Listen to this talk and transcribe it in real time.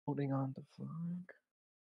Holding on the flag.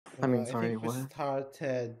 I mean, I sorry, think we what?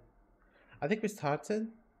 started. I think we started.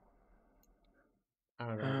 I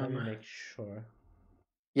don't know. Let me Um, make sure.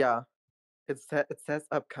 yeah, it says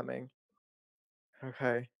upcoming.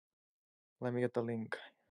 Okay, let me get the link.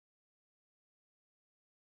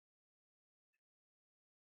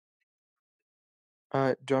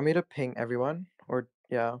 Do you want me to ping everyone, or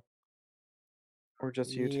yeah, or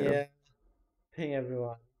just you two? Yeah. Hey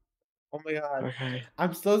everyone. Oh my god. Okay.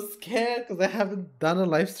 I'm so scared because I haven't done a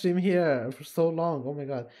live stream here for so long. Oh my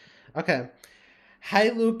god. Okay. Hi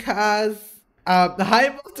Lucas.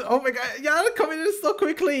 Hi oh my god, y'all coming in so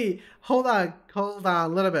quickly. Hold on a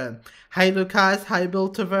little bit. Hi Lucas, hi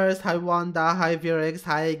Biltiverse, hi Wanda, hi Virix,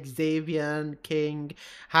 hi Xavier King,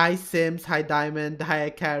 hi Sims, hi Diamond, hi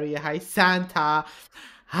Akari, hi Santa,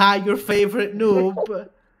 hi your favorite noob.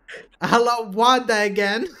 Hello Wanda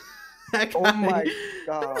again. Oh Akari. my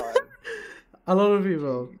god. A lot of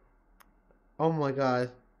people. Gee. Oh my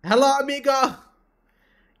god. Hello amigo.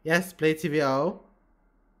 Yes, Play TVO.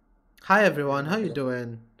 Hi Are you everyone, how not you gonna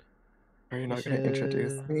doing? Are you You not gonna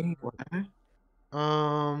introduce should. me? What?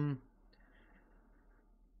 Um.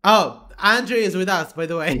 Oh, Andre is with us, by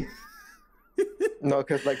the way. No,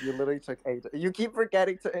 because like you literally took eight. You keep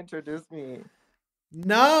forgetting to introduce me.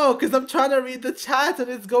 No, because I'm trying to read the chat and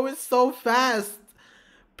it's going so fast.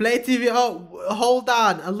 Play TV. Oh, hold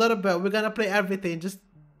on a little bit. We're gonna play everything, just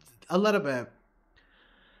a little bit.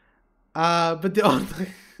 But the only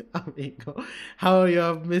amigo, how are you?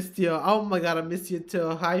 I've missed you. Oh my god, I missed you too.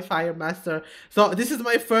 Hi, Fire Master. So this is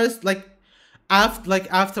my first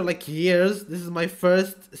after like years. This is my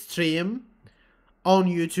first stream on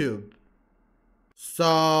YouTube.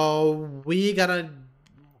 So we gotta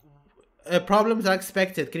problems are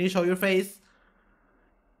expected. Can you show your face?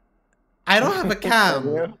 I don't have a Can cam.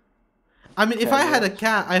 you? I mean, if I Can had you?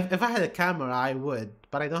 if I had a camera, I would,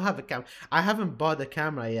 but I don't have a cam. I haven't bought a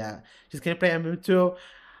camera yet. Just gonna play MM2.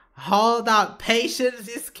 Hold on, patience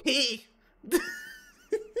is key.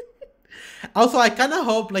 Also, I kind of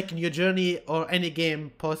hope like New Journey or any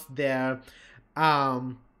game post their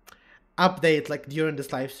um update like during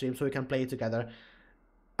this live stream so we can play it together.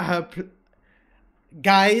 Uh,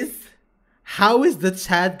 guys, how is the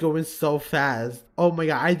chat going so fast? Oh my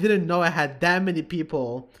god, I didn't know I had that many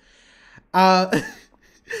people. Uh,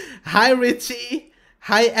 hi Richie.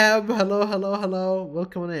 Hi Eb. Hello, hello, hello.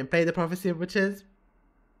 Welcome on in. Play the Prophecy of Witches.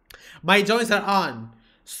 My joints are on.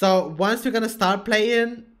 So once we're gonna start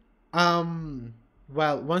playing,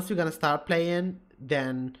 once we're gonna start playing,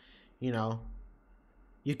 then you know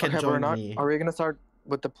you can Okay, but we're join not. me. Are we gonna start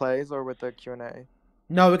with the plays or with the Q&A?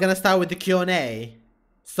 No, we're gonna start with the Q&A.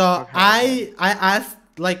 So Okay, okay.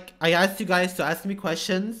 I asked you guys to ask me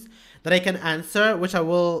questions that I can answer, which I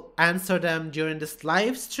will answer them during this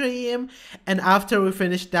live stream. And after we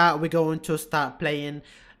finish that, we're going to start playing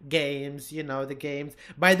games, you know, the games.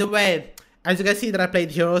 By the way, as you guys see that I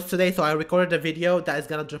played Heroes today, so I recorded a video that is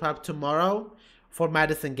gonna drop up tomorrow for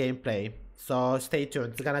Madison gameplay. So stay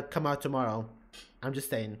tuned. It's gonna come out tomorrow. I'm just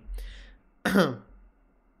saying.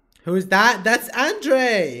 Who's that? That's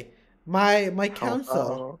Andre, my counsel.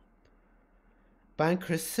 Hello. Ban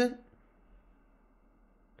Christian.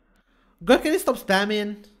 Girl, can you stop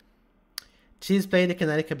spamming? She's playing the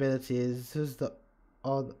kinetic abilities. Who's the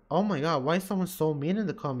oh my god, why is someone so mean in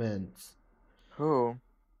the comments? Who?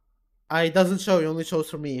 It doesn't show, it only shows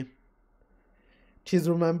for me. Please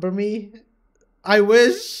remember me. I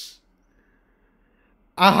wish.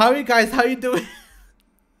 How are you guys? How you doing?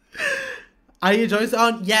 Are you joining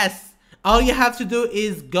on? Yes. All you have to do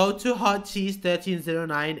is go to Hot Cheese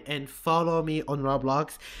 1309 and follow me on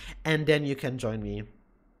Roblox, and then you can join me.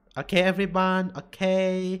 Okay, everyone.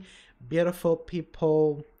 Okay, beautiful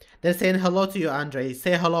people. They're saying hello to you, Andre.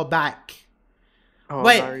 Say hello back. Oh,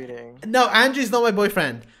 I'm not Wait, reading. no, Andrew's not my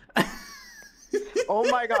boyfriend. Oh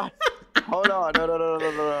my god. Hold on. No, no, no,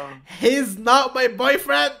 no, no, no. He's not my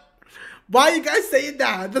boyfriend. Why are you guys saying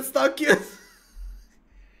that? That's not cute.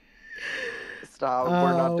 Stop.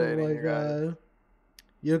 We're not Oh dating, my you guys. god.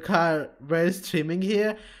 You can't. We're streaming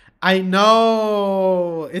here. I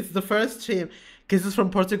know. It's the first stream. Kisses from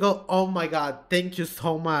Portugal. Oh my god. Thank you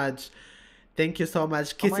so much. Thank you so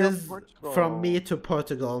much. Oh my god, Kisses from me Portugal. to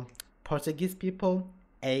Portugal. Portuguese people,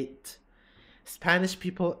 8. Spanish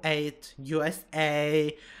people, 8.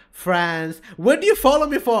 USA, France. Where do you follow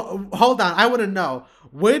me for? Hold on, I want to know.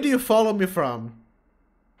 Where do you follow me from?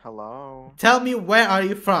 Hello. Tell me, where are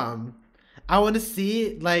you from? I want to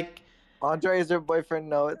see, like, Andre is your boyfriend?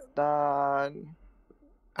 No, it's not.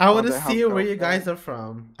 I want to Andre, have see where you guys girlfriend? are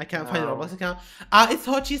from. I can't find your Roblox No. account. It's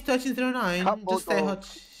Hot Cheese 1309. Just say Couple. Hot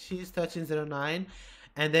Cheese 1309.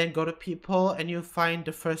 and then go to people, and you find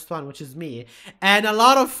the first one, which is me, and a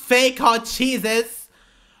lot of fake hot cheeses.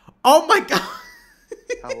 Oh my god.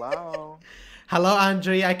 Hello. Hello,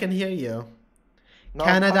 Andre. I can hear you. No,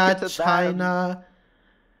 I'm talking Canada, to them. China. I'm not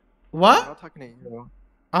What? talking to you.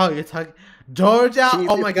 Oh, you're talking Georgia. Cheese,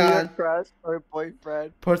 Oh is my he your god. crush or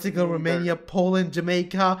boyfriend? Portugal, Neither. Romania, Poland,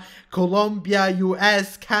 Jamaica, Colombia,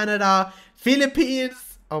 US, Canada,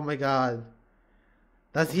 Philippines. Oh my god.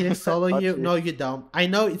 Does Helix solo Hot you? cheese. No, you don't. I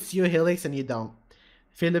know it's you, Helix, and you don't.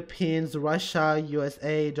 Philippines, Russia,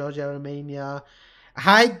 USA, Georgia, Romania.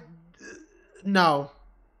 Hi. No.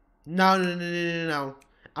 No, no, no, no, no, no.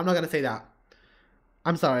 I'm not gonna say that.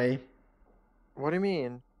 I'm sorry. What do you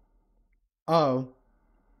mean? Oh.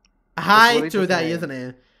 It's Hi literally to just a that name.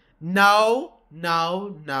 username. No,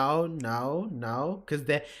 no, no, no, no. Because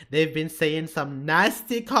they've been saying some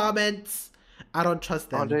nasty comments. I don't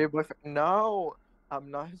trust Andre, them. your boyfriend? No, I'm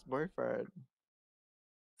not his boyfriend.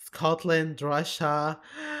 Scotland, Russia.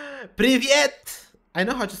 Привет! I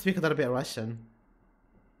know how to speak a little bit Russian.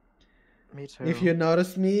 Me If too. you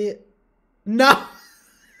notice me, no.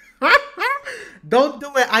 Don't do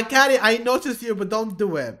it. I can't. I notice you, but don't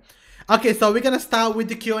do it. Okay, so we're gonna start with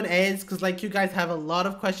the Q and A's because like you guys have a lot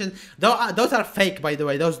of questions. Those are fake, by the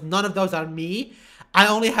way. Those none of those are me. I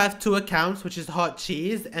only have two accounts, which is Hot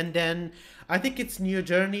Cheese, and then I think it's New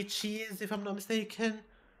Journey Cheese, if I'm not mistaken.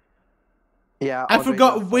 Yeah, Andre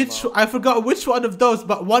does solo. I forgot which one of those,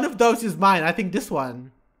 but one of those is mine. I think this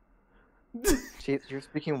one. Cheese, you're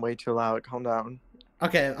speaking way too loud. Calm down.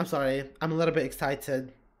 Okay, I'm sorry. I'm a little bit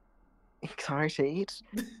excited. Sorry, Cheese.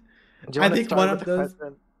 Do you I want to think one start with of the those.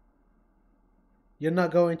 question? You're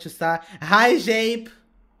not going to start. Hi, Jape.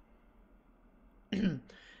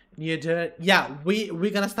 New Journey. Yeah,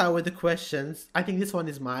 we're gonna start with the questions. I think this one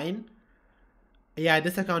is mine. Yeah,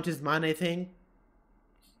 this account is mine. I think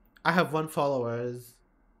I have 1 followers.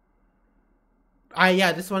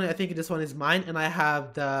 Yeah, this one. I think this one is mine, and I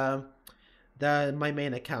have the my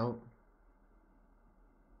main account.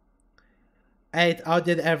 8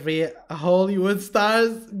 outdid every Hollywood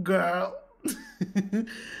stars, girl.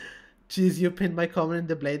 Jeez, you pinned my comment in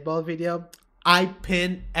the Blade Ball video. I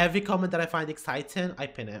pin every comment that I find exciting. I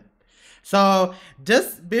pin it. So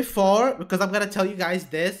just before, because I'm gonna tell you guys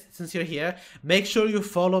this since you're here, make sure you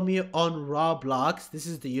follow me on Roblox. This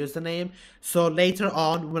is the username. So later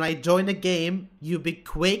on, when I join a game, you be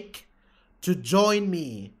quick to join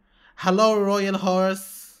me. Hello, Royal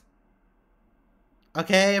Horse.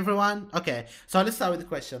 Okay, everyone? Okay, so let's start with the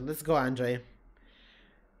question. Let's go, Andre.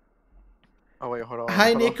 Oh wait, hold on,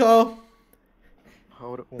 Hi, hold on, Nico.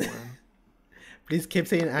 hold on. Please keep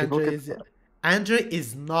saying People Andre could. is... Andre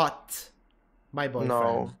is not my No.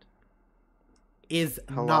 boyfriend. Is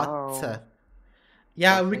not. Hello.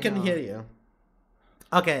 Yeah, we can hear Sophia. you.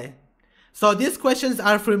 Okay. So these questions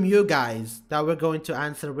are from you guys that we're going to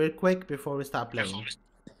answer real quick before we start playing.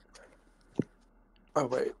 Oh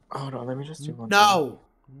wait, hold on. Let me just do one thing. No,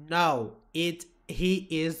 no, he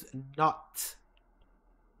is not.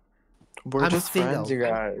 We're I'm just friends, single. you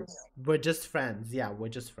guys. We're just friends. Yeah, we're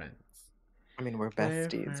just friends. I mean, we're We're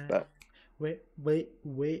besties, friends. but Wait.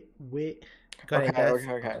 Got it, okay, guys.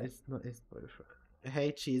 okay. It's not his boyfriend.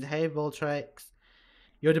 Hey, Cheese. Hey, Voltrex.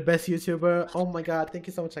 You're the best YouTuber. Oh my god, thank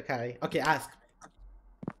you so much, Akari. Okay, ask.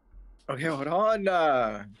 Okay, hold on.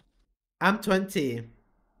 I'm 20.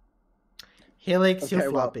 Helix, Okay,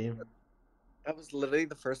 you're well, floppy. that was literally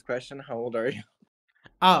the first question. How old are you?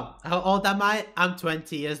 Oh, how old am I? I'm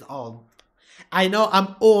 20 years old. I know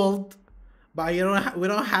I'm old, but we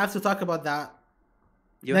don't have to talk about that.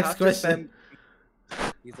 You Next have to question.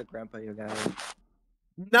 spend. He's a grandpa, you guys.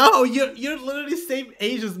 No, you're literally same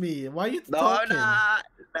age as me. Why are you No, I'm talking? not.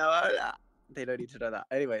 No, I'm not. They don't need to know that.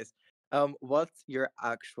 Anyways, what's your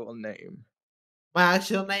actual name? My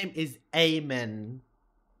actual name is Amen.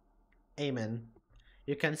 Amen.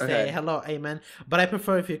 You can say Okay. hello, Amen, but I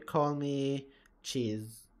prefer if you call me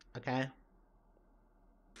Cheese. Okay.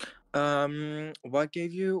 What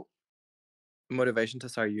gave you motivation to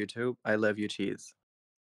start YouTube? I love you, cheese.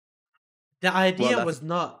 The Well, idea that's was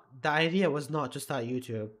not to start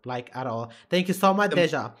YouTube like at all. Thank you so much, the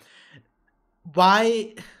Deja.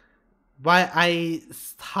 Why I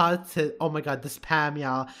started, oh my god, the spam,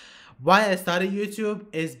 y'all. Why I started YouTube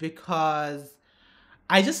is because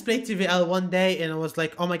I just played TVL one day and I was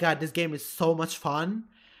like, oh my god, this game is so much fun.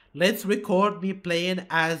 Let's record me playing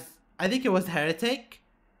as, I think it was Heretic.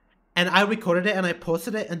 And I recorded it and I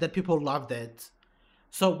posted it and then people loved it.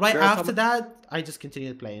 So right girl. after that, I just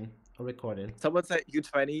continued playing or recording. Someone said you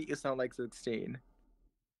 20. You sound like 16.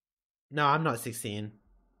 No, I'm not 16.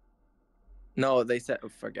 No, they said. Oh,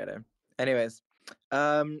 forget it. Anyways,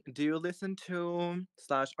 Do you listen to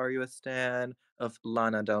slash are you a stan of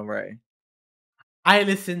Lana Del Rey? I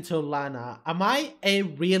listen to Lana. Am I a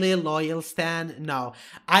really loyal stan? No.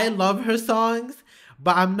 I love her songs,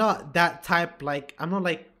 but I'm not that type. Like, I'm not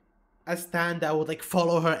like a stan that would like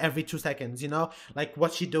follow her every 2 seconds, you know? Like,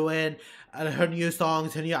 what's she doing? Her new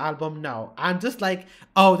songs, her new album. No. I'm just like,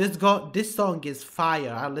 oh, this song is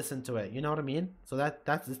fire. I'll listen to it. You know what I mean? So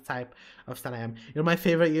that's the type of stan I am. You're my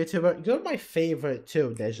favorite YouTuber. You're my favorite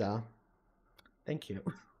too, Deja. Thank you.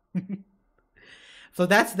 So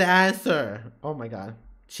that's the answer. Oh my god.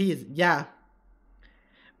 Cheese. Yeah.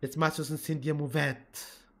 It's Masters and Cynthia Mouvette.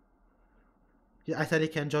 Yeah, I said I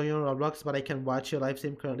can join you on Roblox, but I can watch your live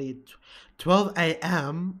stream currently 12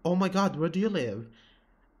 a.m. Oh my god, where do you live?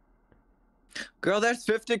 Girl, there's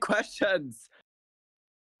 50 questions.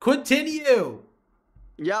 Continue!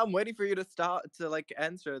 Yeah, I'm waiting for you to stop to like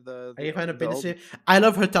answer Are you a fan of the Britney old. Spears? I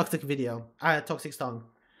love her toxic video. Toxic song.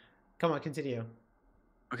 Come on, continue.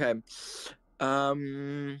 Okay.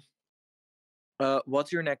 Um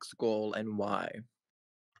what's your next goal and why?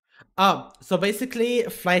 So basically,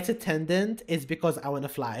 flight attendant is because I want to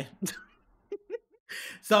fly.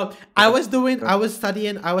 So I was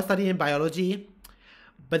studying biology,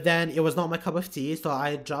 but then it was not my cup of tea, so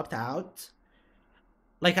I dropped out.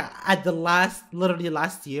 Like at the literally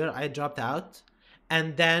last year, I dropped out,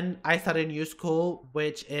 and then I started a new school,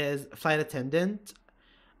 which is flight attendant.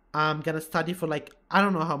 I'm gonna study for like I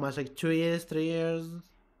don't know how much, like 2 years, 3 years,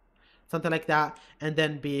 something like that, and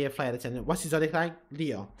then be a flight attendant. What's your zodiac like?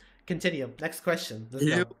 Leo. Continue. Next question. Let's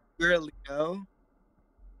You go. you're a Leo?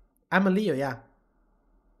 I'm a Leo. Yeah.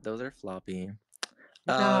 Those are floppy.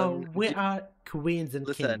 No, we Do, are queens and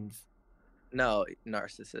listen, kings. no,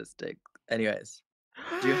 narcissistic. Anyways,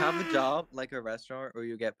 do you have a job like a restaurant or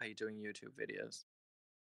you get paid doing YouTube videos?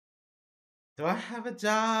 Do I have a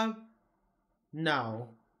job? No.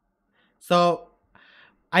 So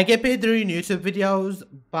I get paid doing YouTube videos,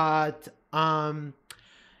 but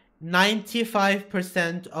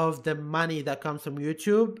 95% of the money that comes from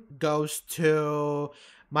YouTube goes to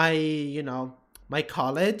my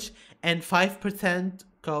college, and 5%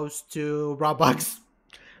 goes to Roblox.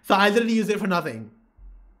 So I literally use it for nothing,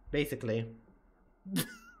 basically.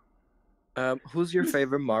 Who's your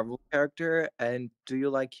favorite Marvel character and do you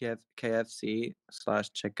like KFC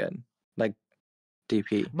slash chicken? Like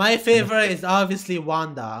DP. My favorite is obviously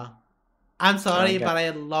Wanda. I'm sorry, Okay. but I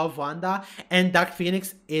love Wanda, and Dark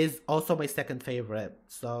Phoenix is also my second favorite.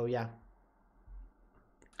 So yeah.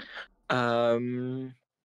 Um,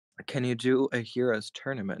 can you do a heroes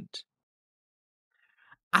tournament?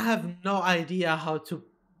 I have no idea how to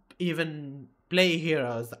even play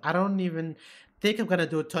Heroes. I don't even think I'm gonna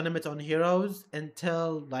do a tournament on Heroes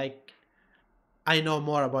until like I know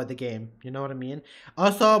more about the game. You know what I mean?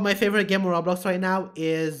 Also, my favorite game on Roblox right now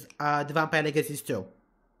is The Vampire Legacies 2.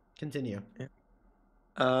 Continue. Yeah.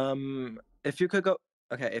 If you could go,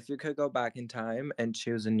 okay, if you could go back in time and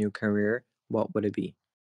choose a new career, what would it be?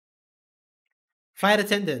 Flight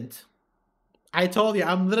attendant. I told you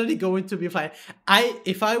I'm literally going to be fine.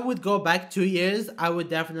 If I would go back 2 years, I would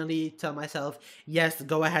definitely tell myself, yes,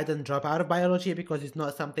 go ahead and drop out of biology because it's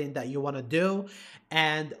not something that you want to do.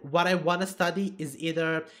 And what I want to study is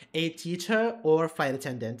either a teacher or flight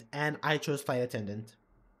attendant, and I chose flight attendant.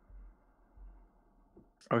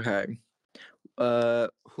 Okay.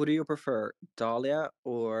 Who do you prefer, Dahlia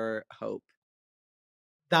or Hope?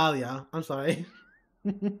 Dahlia, I'm sorry.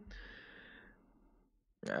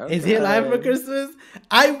 Is he live for Okay. Christmas?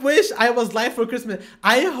 I wish I was live for Christmas.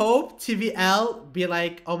 I hope TVL be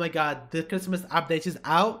like, oh my god, the Christmas update is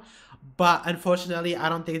out. But unfortunately, I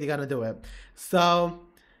don't think they're gonna do it. So,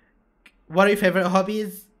 what are your favorite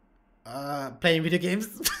hobbies? Playing video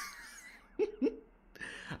games.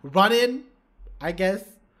 Running, I guess.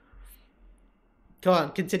 Go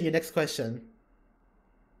on, continue. Next question.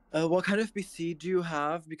 What kind of PC do you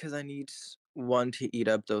have? Because I need one to eat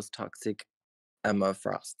up those toxic Emma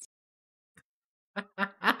Frosts.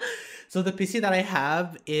 So the PC that I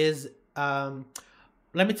have is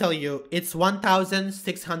let me tell you, it's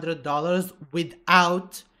 $1,600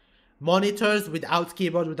 without monitors, without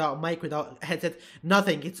keyboard, without mic, without headset,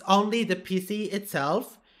 nothing. It's only the PC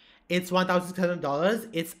itself. It's $1,600.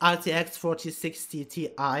 It's RTX 4060 Ti,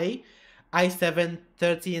 i7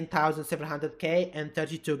 13700K, and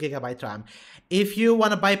 32 GB RAM. If you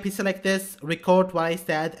want to buy a PC like this, record what I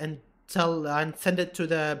said and send it to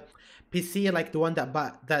the PC, like the one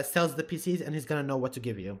that sells the PCs, and he's gonna know what to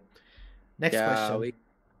give you. Next Yeah, question.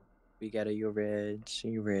 we get it. You're rich.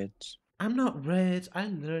 You're rich. I'm not rich. I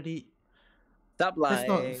literally. Stop Let's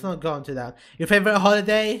not lying. go into that. Your favorite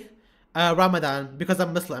holiday? Ramadan, because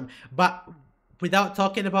I'm Muslim. But without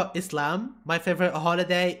talking about Islam, my favorite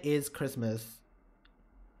holiday is Christmas.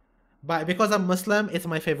 But because I'm Muslim, it's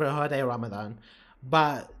my favorite holiday, Ramadan.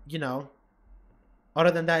 But you know,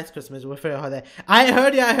 other than that, it's Christmas. My favorite holiday. I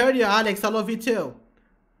heard you, Alex. I love you too.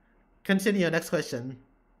 Continue. Next question.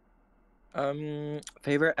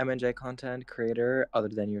 Favorite MNJ content creator other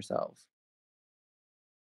than yourself?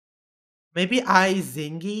 Maybe I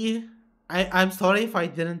Zingy. I'm sorry if I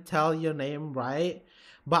didn't tell your name right,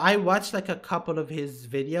 but I watched like a couple of his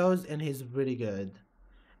videos and he's really good.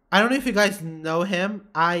 I don't know if you guys know him.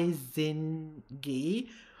 I Zingy.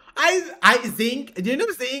 I Zing. Do you know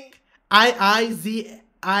Zing? Izingee.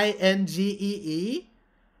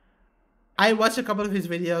 I watched a couple of his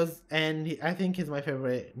videos and I think he's my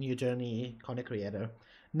favorite New Journey content creator.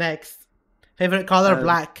 Next, favorite color Um,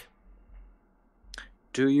 black.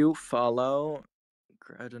 do you follow?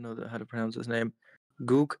 I don't know how to pronounce his name.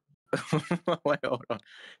 Goog. Wait, hold on.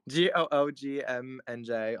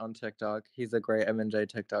 GOOGMNJ on TikTok. He's a great MNJ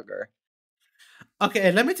TikToker.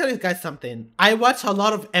 Okay, let me tell you guys something. I watch a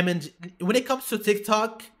lot of MNG. When it comes to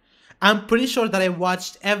TikTok, I'm pretty sure that I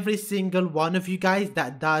watched every single one of you guys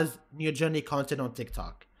that does New Journey content on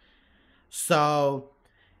TikTok. So,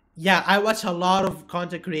 yeah, I watch a lot of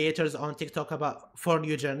content creators on TikTok about for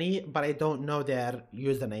New Journey, but I don't know their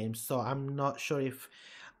usernames. So I'm not sure if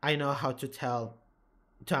I know how to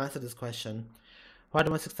answer this question. What am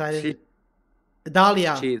I most Cheese. excited?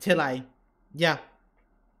 Dahlia, Cheese. Tilai. Yeah.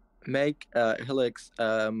 Make Helix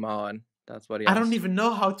mod. That's what he I don't asked. even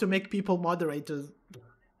know how to make people moderators.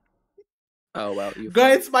 Oh well, you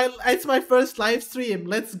Go, fuck. it's my first live stream.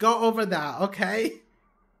 Let's go over that, okay?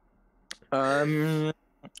 Do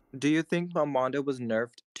you think Momondo was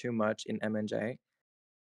nerfed too much in MNJ?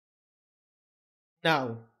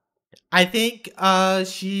 No. I think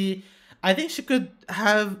she could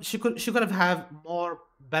have more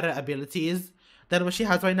better abilities than what she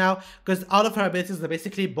has right now because all of her abilities are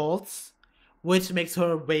basically bolts, which makes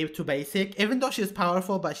her way too basic. Even though she's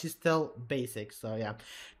powerful, but she's still basic. So yeah.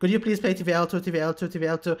 Could you please play TVL2, TVL2,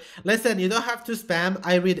 TVL2? Listen, you don't have to spam.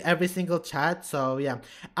 I read every single chat. So yeah.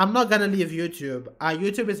 I'm not gonna leave YouTube.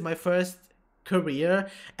 YouTube is my first career,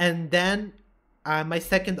 and then my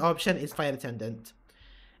second option is flight attendant.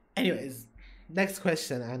 Anyways, next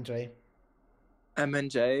question, Andre.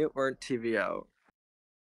 MNJ or TVO?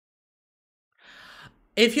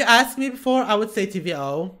 If you asked me before, I would say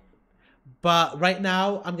TVO, but right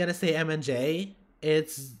now I'm gonna say MNJ.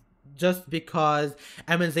 It's just because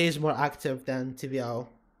MNJ is more active than TVO.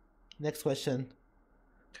 Next question.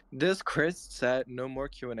 This Chris said no more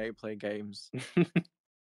Q&A, play games.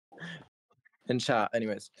 In chat,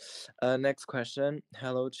 anyways. Next question.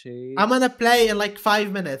 Hello, Cheese. I'm gonna play in like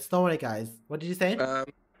 5 minutes. Don't worry, guys. What did you say?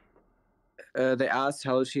 They asked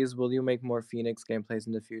Hello Cheese, will you make more Phoenix gameplays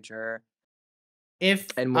in the future? If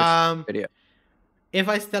And which video? if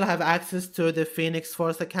I still have access to the Phoenix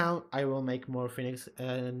Force account, I will make more Phoenix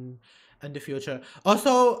in the future.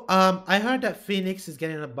 Also, I heard that Phoenix is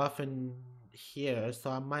getting a buff in here, so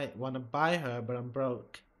I might want to buy her, but I'm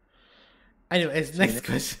broke. Anyways, next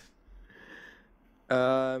question.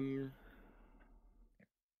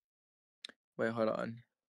 Wait, hold on.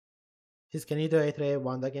 Just can you do A3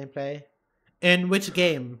 Wanda gameplay? In which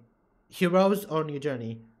game? Heroes or New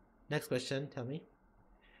Journey? Next question, tell me.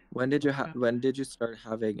 When did you start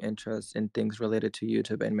having interest in things related to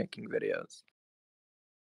YouTube and making videos?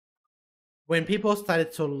 When people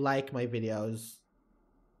started to like my videos.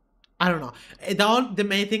 I don't know. The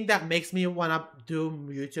main thing that makes me want to do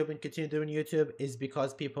YouTube and continue doing YouTube is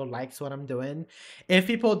because people likes what I'm doing. If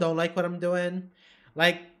people don't like what I'm doing,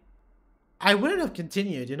 like, I wouldn't have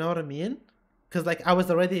continued, you know what I mean? Because, like, I was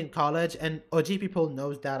already in college, and OG people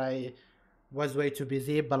knows that I was way too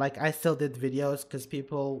busy, but, like, I still did videos because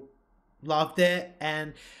people loved it,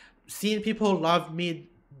 and seeing people love me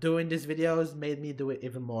doing these videos made me do it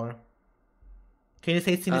even more. Can you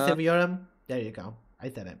say Cindy Seviorum? There you go. I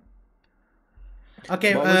said it.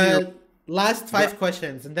 Okay, last 5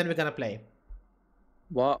 questions, and then we're gonna play.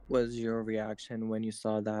 What was your reaction when you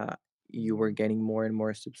saw that you were getting more and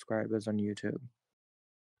more subscribers on YouTube?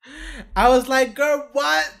 I was like, girl,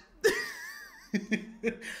 what?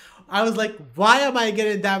 I was like, why am I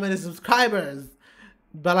getting that many subscribers?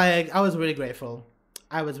 But like, I was really grateful.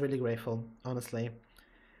 I was really grateful, honestly.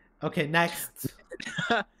 Okay, next.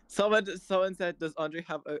 Someone said, does Andre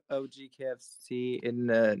have OG KFC in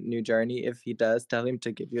New Journey? If he does, tell him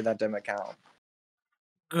to give you that dim account.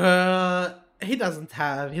 He doesn't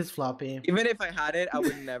have. He's floppy. Even if I had it, I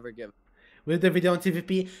would never give it. With the video on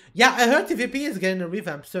TVP. Yeah, I heard TVP is getting a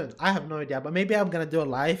revamp soon. I have no idea, but maybe I'm gonna do a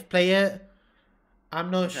live play it. I'm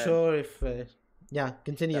not sure if... yeah,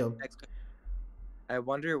 continue. I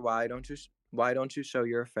wonder why don't you show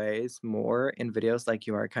your face more in videos like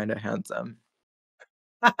you are kind of handsome?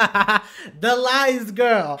 The lies,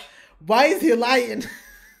 girl. Why is he lying?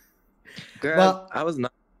 Girl, Well, I was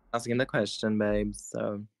not asking the question, babe.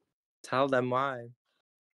 So tell them why.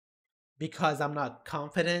 because I'm not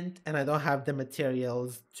confident and I don't have the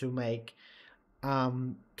materials to make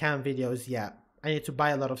cam videos yet. I need to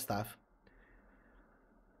buy a lot of stuff.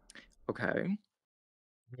 Okay.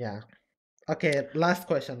 Yeah. Okay, last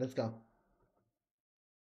question. Let's go.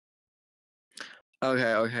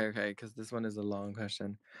 Okay. Because this one is a long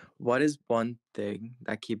question. What is one thing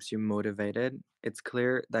that keeps you motivated? It's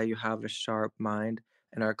clear that you have a sharp mind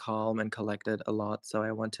and are calm and collected a lot. So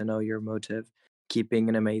I want to know your motive. Keeping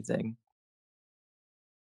it amazing.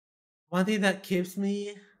 One thing that keeps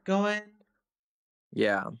me going.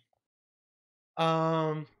 Yeah.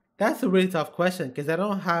 Um, that's a really tough question because I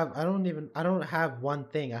don't have one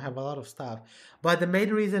thing. I have a lot of stuff. But the main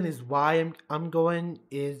reason is why I'm going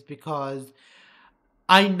is because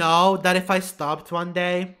I know that if I stopped one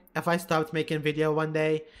day, if I stopped making video one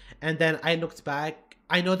day and then I looked back,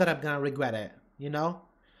 I know that I'm gonna regret it, you know?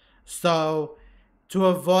 So to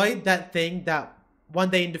avoid that thing that one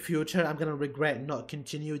day in the future I'm gonna regret not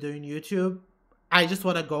continue doing YouTube, I just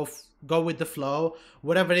wanna go with the flow,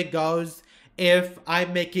 whatever it goes. If I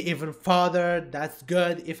make it even farther, that's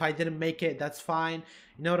good. If I didn't make it, that's fine.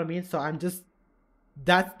 You know what I mean? So I'm just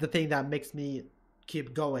that's the thing that makes me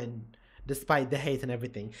keep going despite the hate and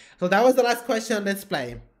everything. So that was the last question. Let's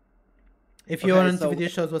play. If you're Okay. into So video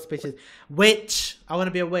shows, what species? Witch. I want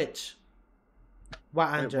to be a witch.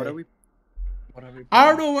 What, wait, what are Andre? we? What are we I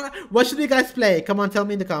don't playing? know. What should you guys play? Come on, tell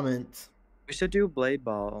me in the comments. We should do Blade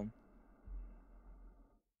Ball.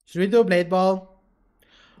 Should we do Blade Ball?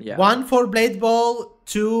 Yeah. 1 for Blade Ball,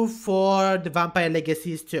 2 for the Vampire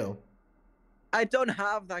Legacies 2. I don't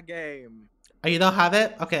have that game. Oh, you don't have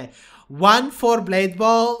it? Okay. 1 for Blade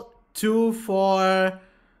Ball, 2 for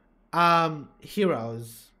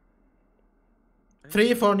Heroes.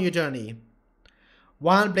 3 for New Journey.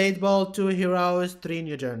 1 Blade Ball, 2 Heroes, 3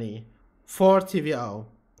 New Journey. 4 TVO.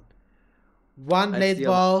 1 I Blade see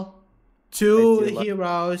a lot. Ball, I 2 see a lot.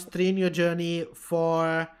 Heroes, 3 New Journey,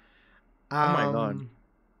 4 Oh my god.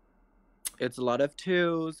 It's a lot of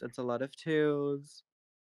twos. It's a lot of twos.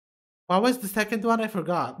 what was the second one? I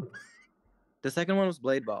forgot. The second one was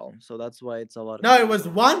Blade Ball, so that's why it's a lot of No, it twos. was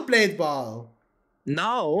 1 Blade Ball.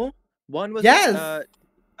 No, one was Yes.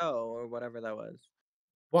 or whatever that was.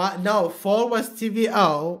 What? No, 4 was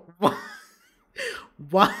TVO.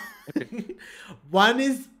 One, one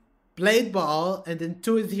is Blade Ball, and then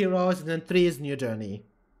 2 is Heroes, and then 3 is New Journey.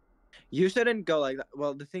 You shouldn't go like that.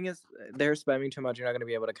 Well, the thing is, they're spamming too much. You're not gonna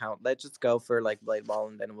be able to count. Let's just go for like Blade Ball,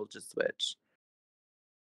 and then we'll just switch.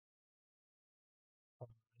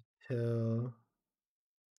 2.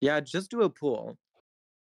 Yeah, just do a pool.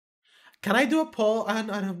 Can I do a poll? I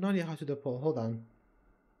have no idea how to do a poll. Hold on.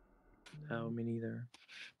 Oh, me neither.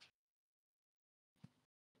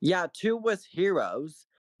 Yeah, 2 was Heroes.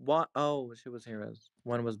 One, oh, she was Heroes.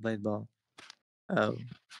 1 was Blade Ball. Oh.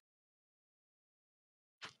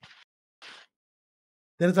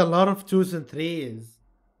 There's a lot of 2s and 3s.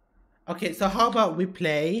 Okay, so how about we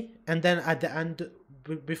play, and then at the end,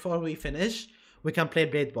 before we finish, we can play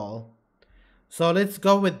Blade Ball. So let's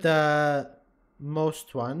go with the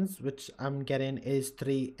most ones, which I'm getting is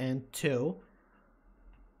 3 and 2.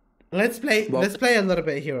 Let's play. Well, Let's play a little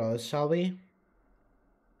bit Heroes, shall we?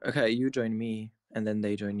 okay, you join me, and then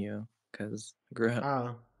they join you, cause grew up.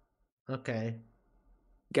 Oh, okay.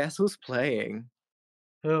 Guess who's playing?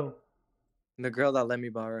 Who? The girl that let me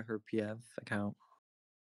borrow her PF account.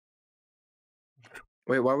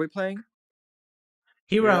 Wait, what are we playing?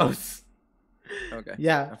 Heroes. Okay.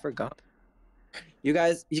 Yeah. I forgot. You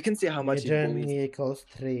guys, you can see how much Your he bullies. journey equals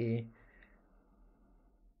 3.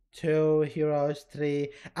 2 Heroes, 3.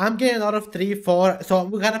 I'm getting out of 3, 4. So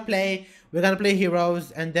we're gonna play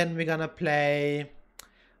Heroes, and then we're gonna play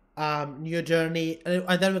New Journey,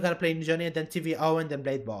 and then we're gonna play New Journey, and then TVO, and then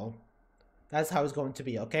Blade Ball. That's how it's going to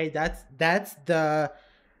be. Okay, that's the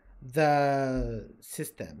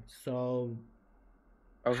system. So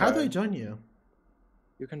Okay. how do I join you?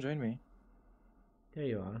 You can join me. There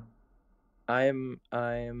you are. I'm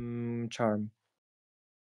Charm.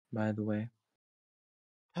 By the way.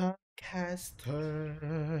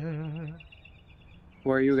 Podcaster.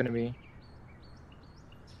 Where are you gonna be?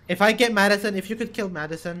 If I get Madison, if you could kill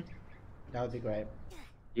Madison, that would be great.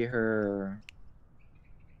 Her.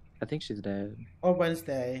 I think she's dead. Or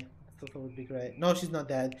Wednesday. I thought that would be great. No, she's not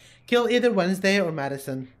dead. Kill either Wednesday or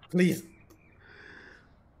Madison, please.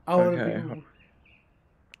 I want to Okay. be.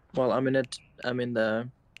 Well, I'm in it. I'm in the.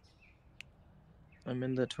 I'm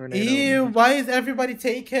in the tornado. Ew, why is everybody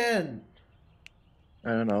taken? I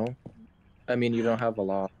don't know. I mean, you don't have a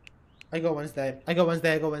lot. I go Wednesday. I go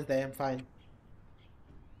Wednesday. I go Wednesday. I'm fine.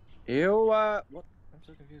 Ew, what? I'm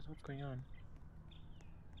so confused. What's going on?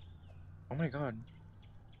 Oh my god.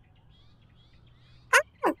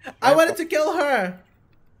 I wanted to kill her.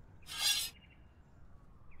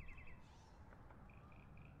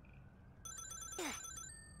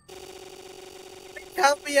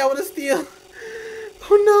 Help me, I want to steal.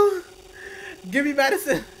 Oh no. Give me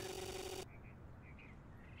Madison.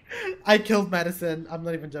 I killed Madison. I'm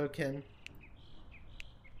not even joking.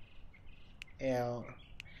 Ew.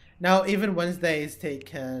 Now even Wednesday is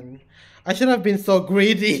taken. I should have been so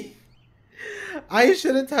greedy. I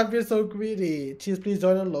shouldn't have been so greedy. Cheese, please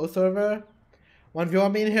join a low server.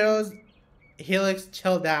 1v1 main heroes. Helix,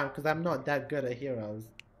 chill down, because I'm not that good at heroes.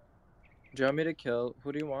 Do you want me to kill?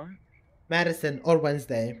 Who do you want? Madison or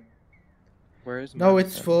Wednesday. Where is No,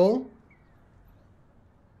 Madison? it's full.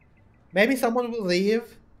 Maybe someone will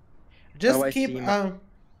leave. Just keep can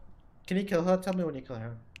you kill her? Tell me when you kill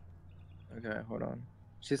her. Okay, hold on.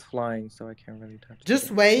 She's flying, so I can't really touch.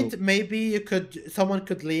 Just wait. Maybe you could. Someone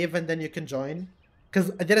could leave, and then you can join.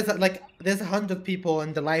 Because there's 100 people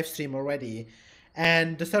in the live stream already,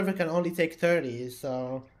 and the server can only take 30,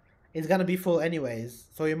 so it's gonna be full anyways.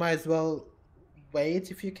 So you might as well wait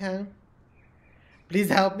if you can. Please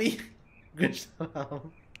help me.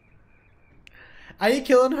 Are you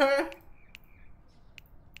killing her?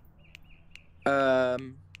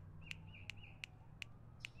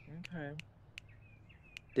 Okay.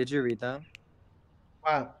 Did you read that?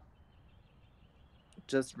 Wow.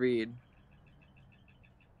 Just read.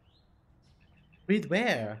 Read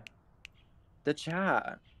where? The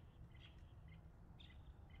chat.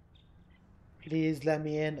 Please let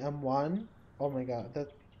me in. I'm one. Oh my god,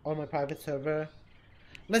 that on my private server.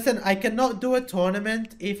 Listen, I cannot do a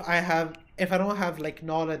tournament if I don't have like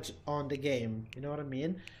knowledge on the game. You know what I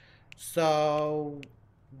mean? So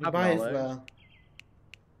we Have might as knowledge. well.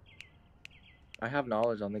 I have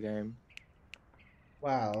knowledge on the game.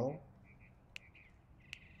 Well,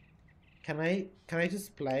 can I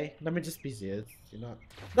just play? Let me just be serious. You know,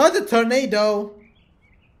 not the tornado.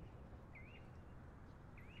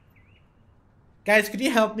 Guys, could you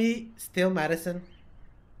help me steal Madison?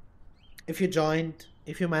 If you joined,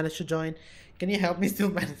 if you managed to join, can you help me steal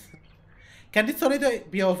Madison? Can this tornado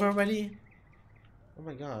be over already? Oh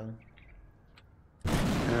my god.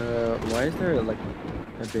 Why is there like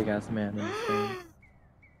a big ass man in this thing?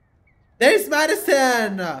 There's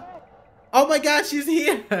Madison! Oh my god, she's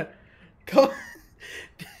here! Go.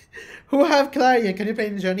 Who have Clarion? Can you play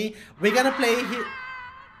in the journey? We're gonna play here.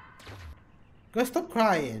 Go, stop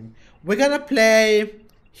crying. We're gonna play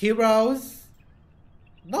heroes.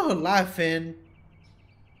 No laughing.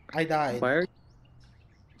 I died. Why are...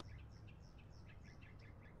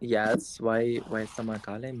 Yes, why someone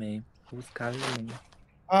calling me? Who's calling me?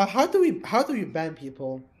 How do we ban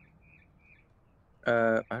people?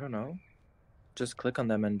 I don't know. Just click on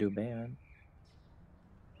them and do ban.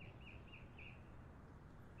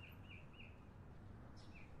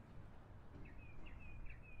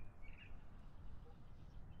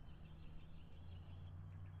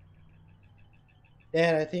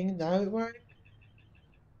 Yeah, I think now it worked.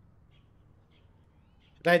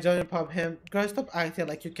 Should I join and pop him? Girl, stop acting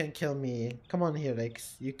like you can kill me. Come on,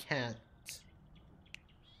 Helix. You can't.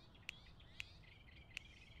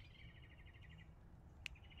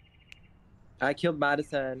 I killed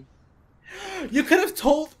Madison. You could have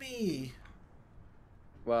told me.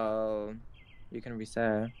 Well, you can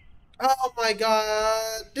reset. Oh my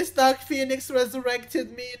god. This Dark Phoenix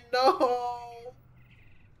resurrected me. No.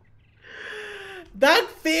 Dark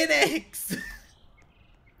Phoenix.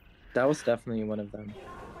 That was definitely one of them.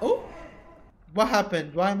 Oh. What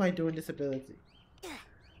happened? Why am I doing this ability? Do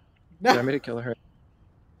No. you want me to kill her?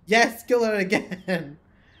 Yes, kill her again.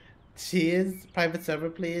 Cheers. Private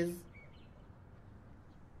server, please.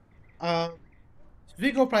 Should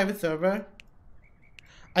we go private server?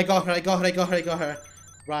 I got her.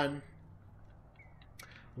 Run.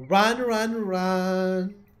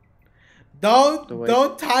 Run.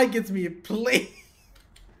 Don't target me, please.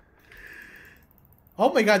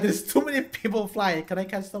 Oh my god, there's too many people flying. Can I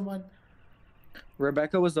catch someone?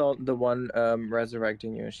 Rebecca was the one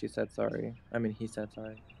resurrecting you, and she said sorry. I mean, he said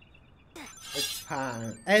sorry. It's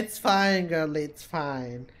fine. It's fine, girl. It's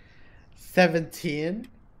fine. 17.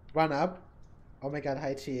 Run up. Oh my god,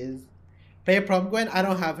 hi, cheese. Play a prom Gwen? I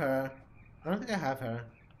don't have her. I don't think I have her.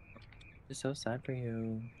 It's so sad for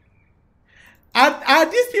you. Are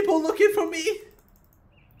these people looking for me?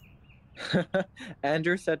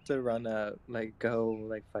 Andrew said to run up, like, go,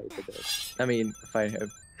 like, fight the bitch. I mean, fight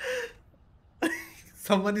him.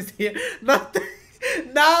 Someone is here. Not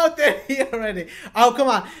now they're here already. Oh, come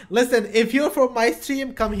on. Listen, if you're from my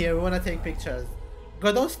stream, come here. We want to take pictures.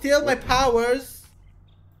 God, don't steal my powers.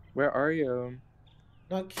 Where are you?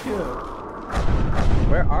 Not cute.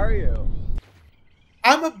 Where are you?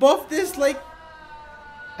 I'm above this, like...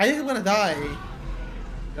 I think I'm gonna die.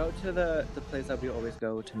 Go to the place that we always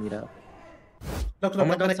go to meet up. Look, Oh my I'm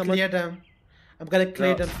God, gonna clear them. I'm gonna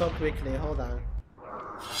clear them so quickly. Hold on.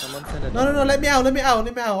 Someone send a No, let me out.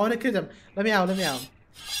 I wanna kill them. Let me out.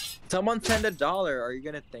 Someone send $1. Are you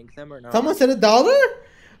gonna thank them or not? Someone said $1?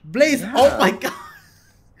 Blaze, Yeah. oh my god.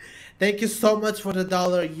 Thank you so much for the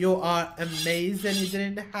 $1. You are amazing. You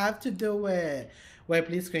didn't have to do it. Wait,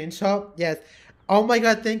 please screenshot. Yes. Oh my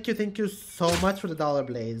god, thank you so much for the $1,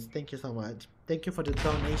 Blaze. Thank you so much. Thank you for the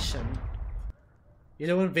donation. You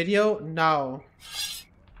doing video? No.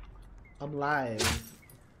 I'm live,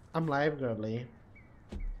 girly.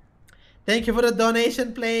 Thank you for the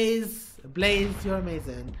donation, Blaze. Blaze, you're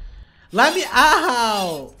amazing. Let me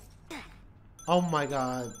out! Oh my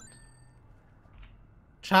god.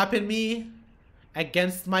 Trapping me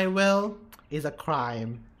against my will is a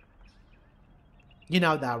crime. You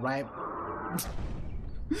know that, right?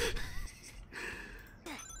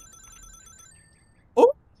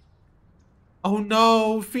 Oh! Oh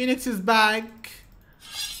no, Phoenix is back.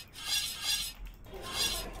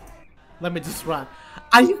 Let me just run.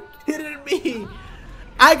 Are you kidding me?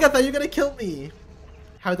 Agatha, you're gonna kill me.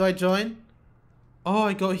 How do I join? Oh,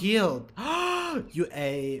 I got healed. You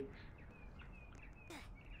ate.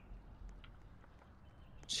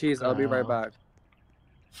 Jeez, I'll be right back.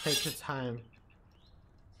 Take your time.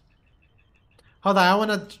 Hold on, I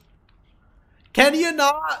wanna... Can you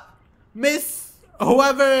not miss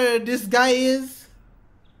whoever this guy is?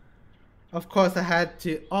 Of course I had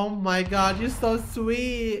to. Oh my god, you're so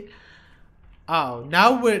sweet. Oh,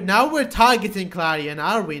 now we're targeting Clarion,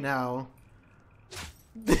 are we now?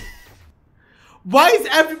 Why is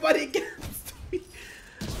everybody against me?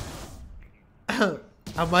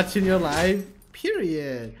 I'm watching your live.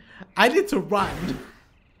 Period. I need to run.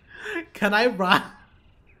 Can I run?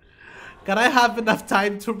 Can I have enough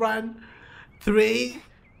time to run? 3,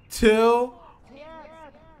 2.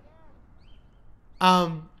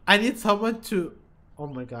 I need someone to. Oh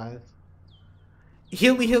my god.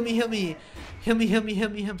 Heal me.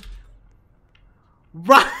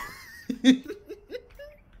 Run.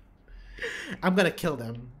 I'm gonna kill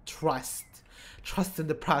them. Trust in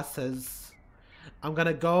the process. I'm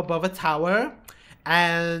gonna go above a tower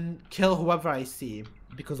and kill whoever I see,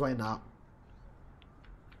 because why not?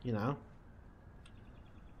 You know.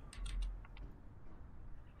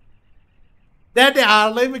 There they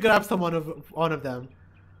are. Let me grab one of them.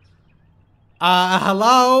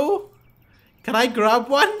 Hello? Can I grab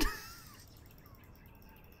one?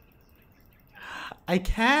 I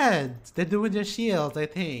can't. They're doing their shields, I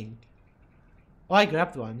think. Oh, I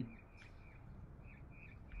grabbed one.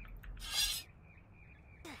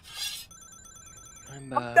 I'm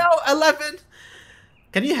back. No, 11.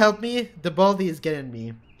 Can you help me? The Baldy is getting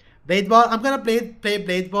me. Blade ball. I'm gonna play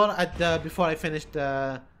blade ball at before I finish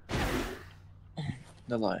the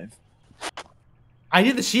live. I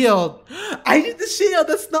need the shield. I need the shield.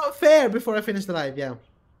 That's not fair. Before I finish the live, yeah.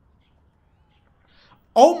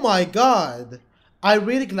 Oh my god. I'm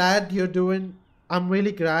really glad you're doing a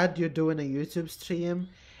YouTube stream.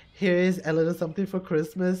 Here is a little something for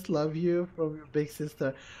Christmas. Love you from your big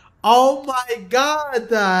sister. Oh my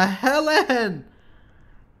god, Helen.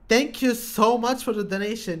 Thank you so much for the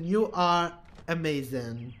donation. You are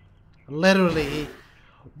amazing. Literally.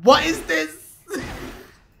 What is this?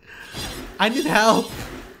 I need help.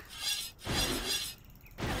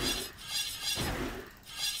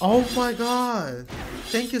 Oh my god.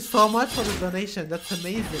 Thank you so much for the donation. That's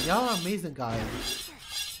amazing. Y'all are amazing, guys.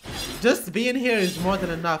 Just being here is more than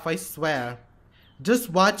enough, I swear. Just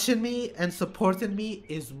watching me and supporting me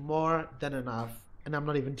is more than enough. And I'm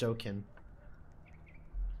not even joking.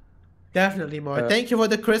 Definitely more. Thank you for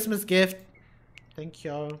the Christmas gift. Thank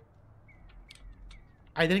you.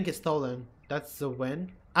 I didn't get stolen. That's a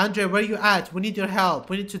win. Andre, where you at? We need your help.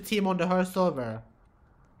 We need to team on the her server.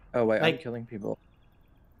 Oh wait, I'm killing people.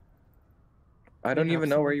 I don't even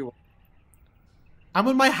know where you are. I'm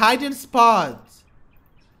on my hiding spot.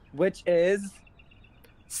 Which is?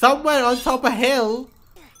 Somewhere on top of a hill.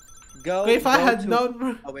 Go. If I had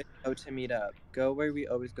known. Always go to meet up. Go where we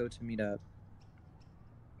always go to meet up.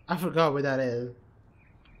 I forgot where that is.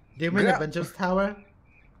 Do you mean the Avengers Tower?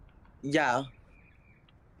 Yeah.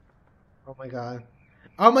 Oh my god.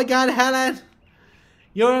 Oh my god, Helen!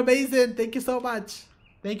 You're amazing! Thank you so much!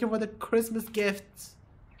 Thank you for the Christmas gifts.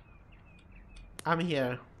 I'm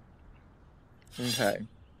here. Okay.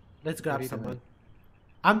 Let's What grab are you doing? someone.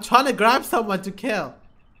 I'm trying to grab someone to kill.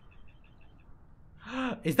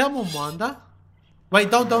 Is that Momanda? Wait,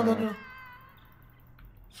 don't. No.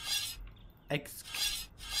 Ex.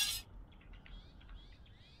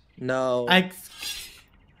 No. Ex.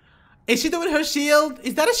 Is she doing her shield?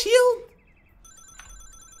 Is that a shield?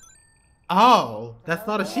 Oh, that's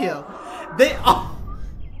not a shield. They oh,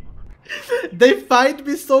 they find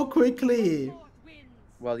me so quickly.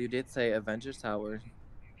 Well, you did say Avengers Tower.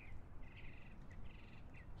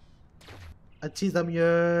 I'm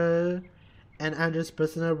your and Andrew's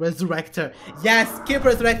personal resurrector. Yes, keep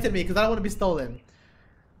resurrecting me because I don't want to be stolen.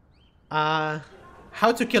 How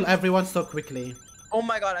to kill everyone so quickly. Oh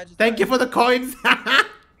my god, I just Thank died. you for the coins. I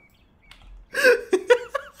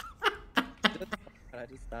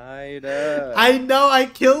just died. I know I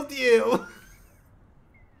killed you.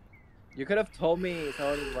 You could have told me so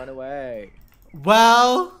I would run away.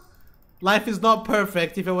 Well, life is not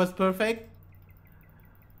perfect. If it was perfect,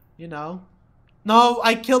 you know. No,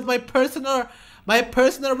 I killed my personal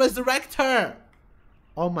resurrector.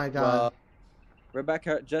 Oh my god. Well,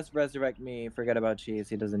 Rebecca, just resurrect me. Forget about Cheese.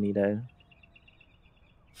 He doesn't need it.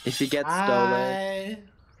 If he gets stolen.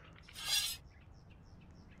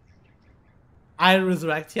 I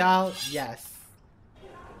resurrect y'all? Yes.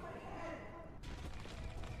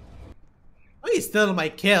 Oh, he's still my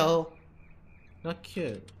kill. Not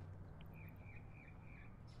cute.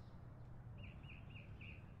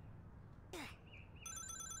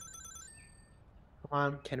 Come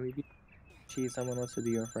on. Can we be Cheese? Someone wants to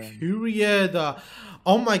be your friend. Period.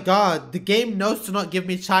 Oh my god. The game knows to not give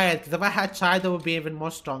me child. Because if I had child, I would be even more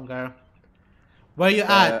stronger. Where you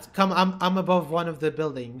at? Come, I'm above one of the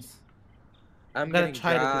buildings. I'm gonna getting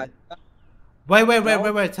try dragged. to.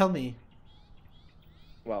 Wait. Tell me.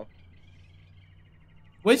 Well,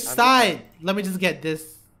 Which side? Let me just get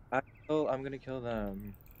this. I'm gonna kill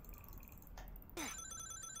them.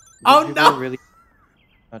 Oh These no! people really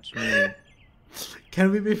touch me.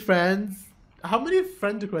 Can we be friends? How many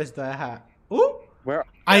friend requests do I have? Ooh! Where?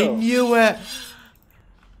 I knew it!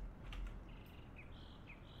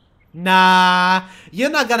 Nah,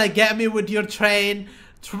 you're not gonna get me with your train.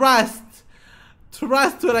 Trust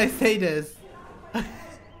when I say this.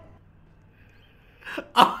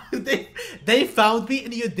 Oh, they found me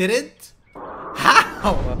and you didn't?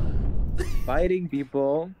 How? Fighting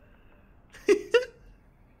people.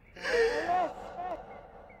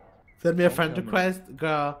 Send me a friend request,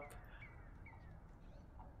 girl.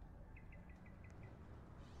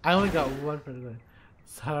 I only got one friend request.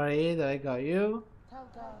 Sorry that I got you.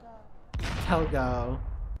 Telgo.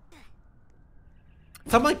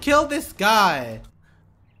 Someone killed this guy.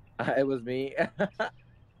 It was me.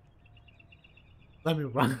 Let me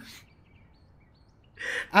run.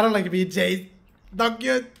 I don't like being chased. Not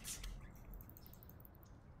good.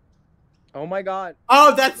 Oh my god.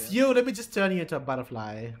 Oh, that's you. Let me just turn you into a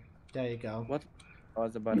butterfly. There you go. What? Oh,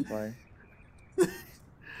 it's a butterfly.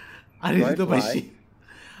 I need to do my shit.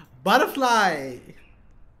 Butterfly.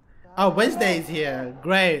 Oh, Wednesday's here.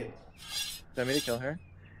 Great. Do you want me to kill her?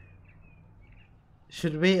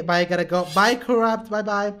 Should we? Bye, gotta go. Bye, Corrupt.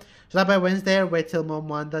 Bye. Should I buy Wednesday or wait till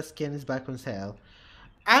Momanda skin is back on sale?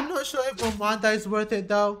 I'm not sure if Momanda is worth it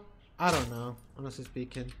though. I don't know, honestly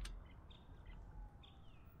speaking.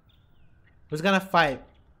 Who's gonna fight?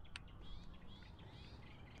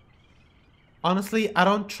 Honestly, I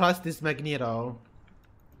don't trust this Magneto.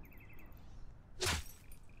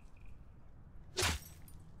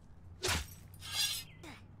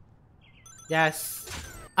 Yes.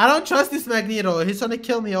 I don't trust this Magneto. He's trying to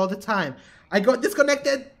kill me all the time. I got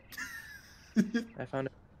disconnected. I found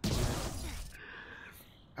it.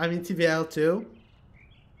 I'm in TVL too.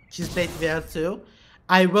 She's playing TVL too.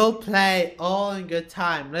 I will play all in good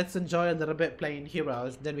time. Let's enjoy a little bit playing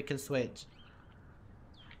heroes. Then we can switch.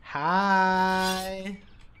 Hi.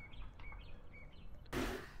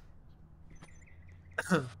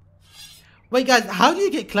 Wait, guys, how do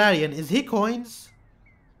you get Clarion? Is he coins?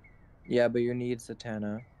 Yeah, but you need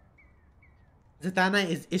Satana.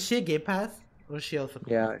 Zatanna, is she a Game Pass? Or is she also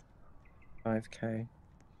coins? Yeah. 5k.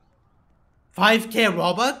 5k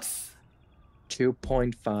Robux?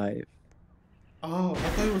 2.5. Oh, I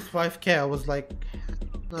thought it was 5k. I was like,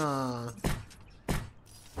 nah.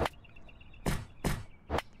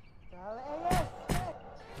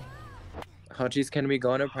 Hutchies, can we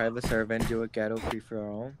go on a private server and do a ghetto free for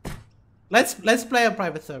all? Let's play a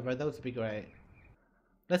private server. That would be great.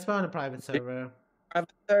 Let's play on a private server. Private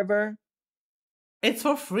server? It's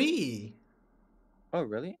for free. Oh,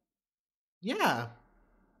 really? Yeah.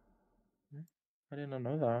 I did not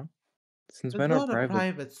know that. Since Let's when go are on a private?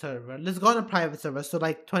 private server. Let's go on a private server so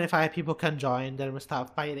like 25 people can join. Then we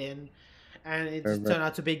start fighting, and it just Server? turned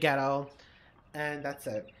out to be ghetto, and that's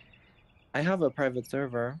it. I have a private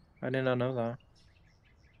server. I did not know that.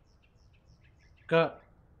 Go.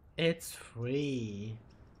 It's free.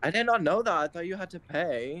 I did not know that. I thought you had to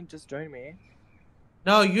pay. Just join me.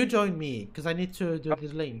 No, you join me because I need to do Oh,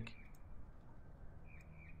 this link.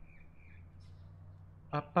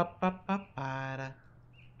 Pa-pa-pa-pa-para.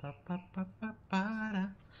 Pa-pa-pa-pa-para.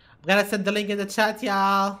 I'm gonna send the link in the chat,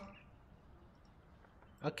 y'all.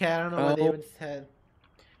 Okay, I don't know what they oh, even said.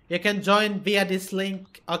 You can join via this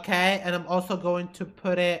link, okay? And I'm also going to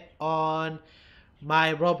put it on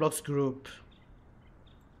my Roblox group.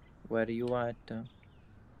 where are you at?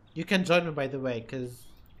 You can join me, by the way, because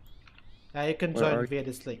you can Where join are via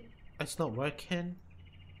this link. It's not working.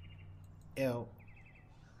 Ew.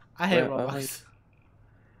 I hate where are you? Roblox.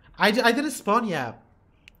 I didn't spawn yet.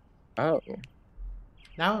 Oh,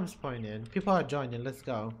 Now I'm spawning. People are joining. Let's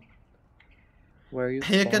go. where are you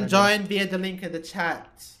You can spawning? join via the link in the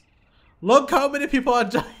chat. Look how many people are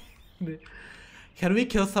joining. Can we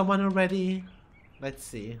kill someone already? Let's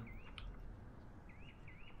see.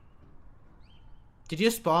 Did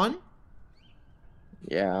you spawn?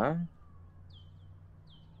 Yeah.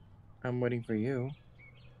 I'm waiting for you.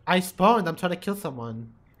 I spawned. I'm trying to kill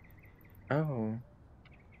someone. Oh.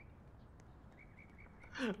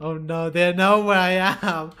 Oh no, they know where I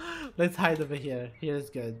am. Let's hide over here. Here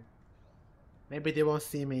is good. Maybe they won't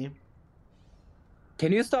see me.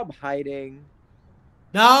 Can you stop hiding?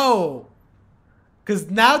 No! Cause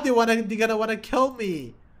now they're gonna wanna kill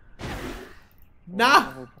me.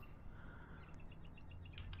 No!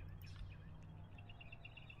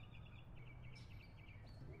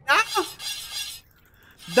 Oh, No!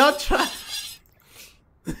 Don't try.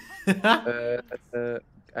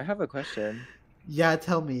 I have a question. Yeah,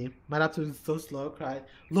 tell me. My laptop is so slow. Cry.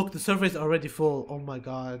 Look, the server is already full. Oh my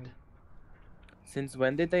god. Since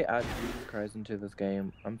when did they add Jesus Christ into this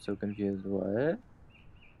game? I'm so confused. What?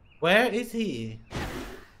 Where is he?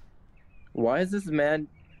 Why is this man?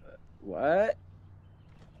 What?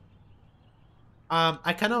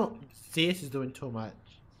 I cannot see it is doing too much.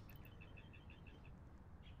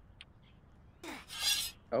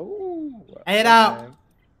 Oh. Eight up.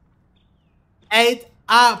 8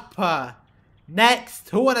 up. Next,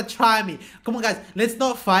 who wanna try me? Come on, guys. Let's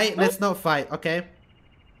not fight. Let's not fight. Okay.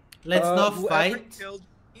 Let's not fight.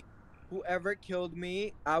 Whoever killed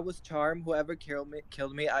me, I was charmed. Whoever killed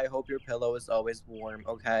me. I hope your pillow is always warm.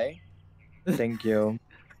 Okay. Thank you.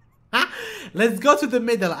 Let's go to the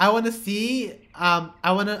middle. I wanna see. I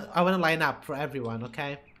wanna line up for everyone.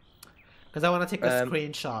 Okay. Because I wanna take a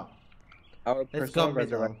screenshot. Let's go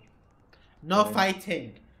middle. No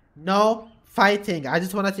fighting. No fighting. I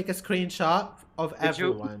just wanna take a screenshot of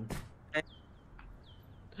everyone.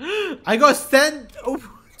 I got sent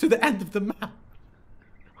to the end of the map.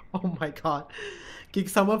 Oh my god. Kick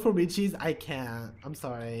someone for riches? I can't. I'm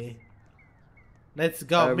sorry. Let's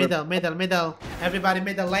go. Middle. Everybody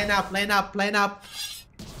middle. Line up. Line up.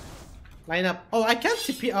 Oh, I can't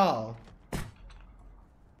TP all.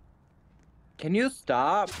 Can you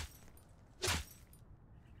stop?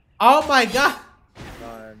 Oh my god.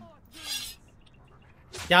 God.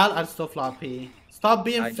 Y'all are so floppy. Stop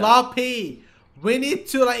being floppy. We need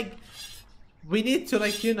to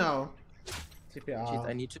you know. TP all. Jeez,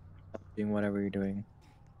 I need to stop doing whatever you're doing.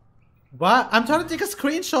 What? I'm trying to take a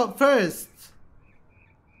screenshot first.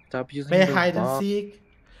 Stop using Play the hide and bomb. seek.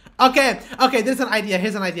 Okay, there's an idea.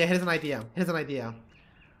 Here's an idea.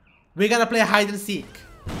 We're gonna play hide and seek.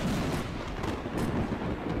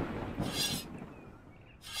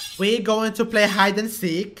 We're going to play hide and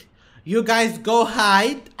seek. You guys go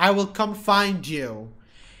hide. I will come find you.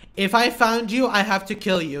 If I found you, I have to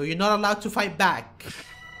kill you. You're not allowed to fight back.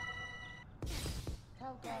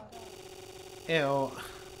 Ew.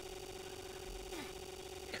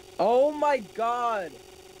 Oh my god!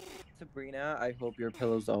 Sabrina, I hope your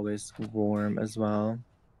pillow's always warm as well.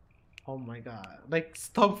 Oh my god. Like,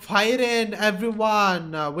 stop fighting,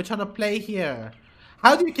 everyone. We're trying to play here.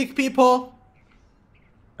 How do you kick people?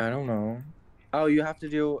 I don't know. Oh, you have to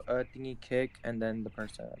do a thingy kick and then the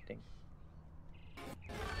person, I think.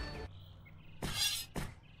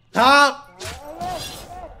 Stop!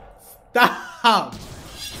 Stop!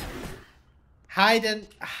 Hide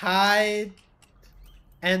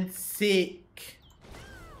and seek.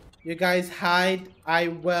 You guys hide. I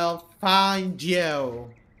will find you.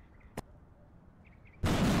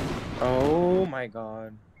 Oh my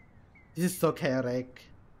god. This is so chaotic.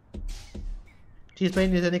 She's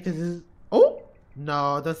playing this because this is. Oh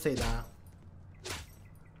no! Don't say that.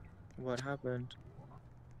 What happened?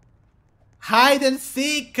 Hide and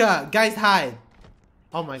seek! Guys, hide.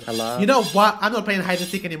 Oh my god. Hello? You know what? I'm not playing hide and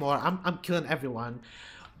seek anymore. I'm killing everyone.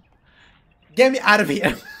 Get me out of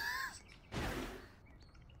here.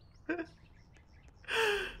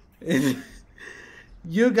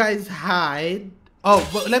 You guys hide. Oh,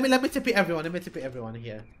 but let me TP everyone. Let me TP everyone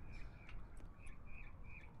here.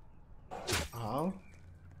 Oh.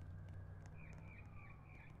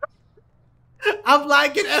 I'm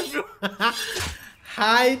liking everyone.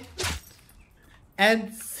 Hide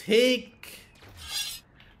and seek.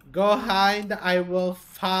 Go hide. I will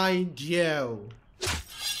find you.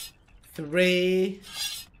 3,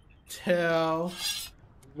 2,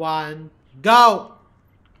 1, go.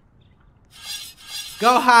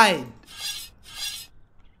 Go hide.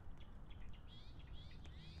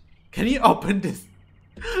 Can you open this?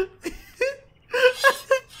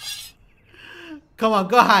 Come on,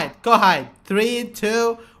 go hide. Go hide. 3,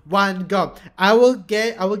 2, 1, go. I will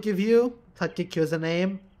give you Takik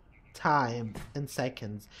username, time, and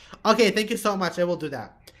seconds. Okay, thank you so much. I will do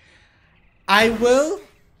that. I will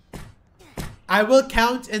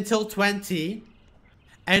count until 20,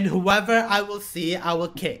 and whoever I will see, I will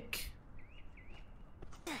kick.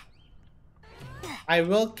 I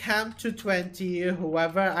will count to 20.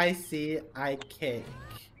 Whoever I see, I kick.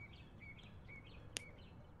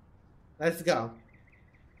 Let's go.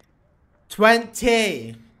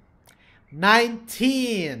 20,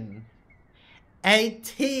 19,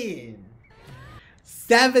 18,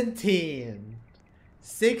 17,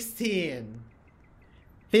 16,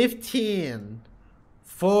 15,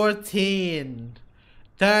 14,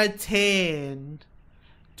 13,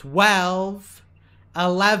 12,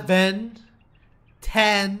 11,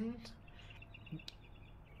 10,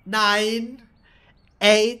 9,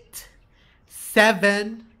 8,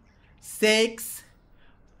 7, 6,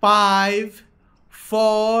 5,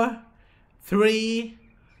 4, 3,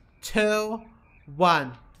 2,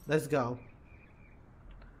 1. Let's go.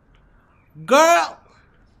 Girl!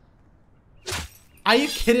 Are you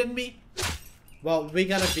kidding me? Well, we're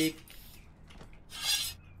gonna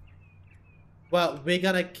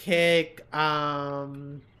kick,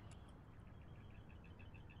 Tyron.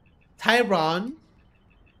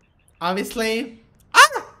 Obviously.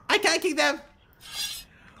 Ah! I can't kick them!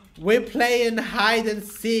 We're playing hide and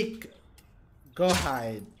seek. Go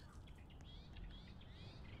hide.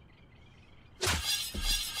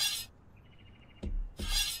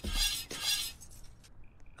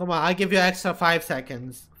 Come on, I'll give you extra 5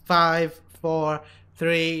 seconds. 5, 4,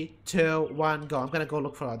 3, 2, 1, go. I'm gonna go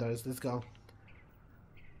look for others. Let's go.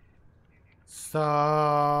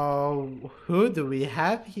 So, who do we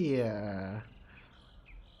have here?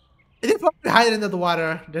 They're probably hiding under the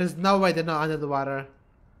water. There's no way they're not under the water.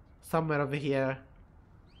 Somewhere over here.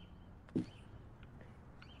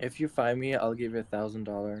 If you find me, I'll give you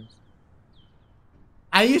 $1,000.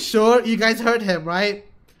 Are you sure? You guys heard him, right?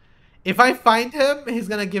 If I find him, he's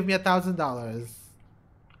gonna give me $1,000.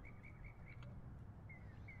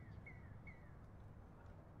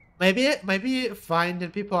 Maybe finding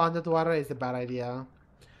people under the water is a bad idea.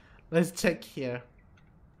 Let's check here.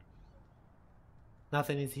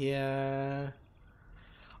 Nothing is here.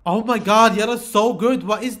 Oh my god, Yellow's so good.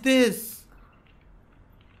 What is this?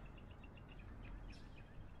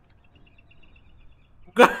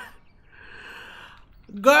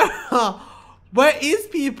 Girl, where is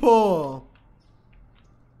people?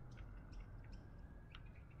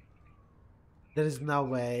 There is no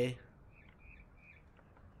way.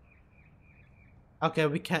 Okay,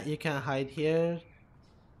 you can't hide here.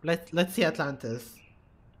 Let's see Atlantis.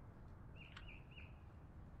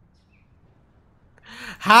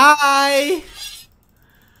 Hi!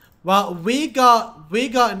 Well, we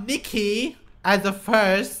got Nikki as a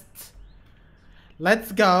first.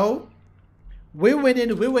 Let's go. We're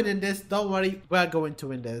winning this. Don't worry, we're going to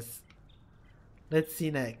win this. Let's see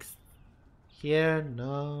next. Here,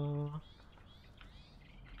 no.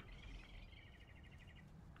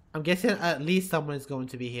 I'm guessing at least someone is going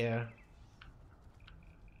to be here.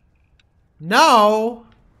 No!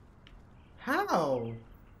 How?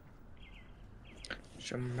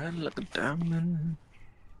 Your man like a diamond.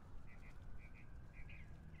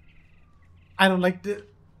 I don't like this.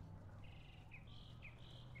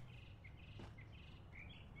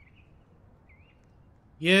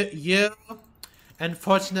 You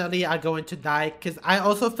unfortunately are going to die because I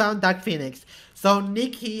also found Dark Phoenix. So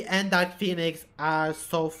Nikki and Dark Phoenix are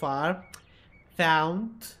so far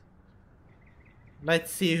found.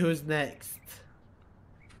 Let's see who's next.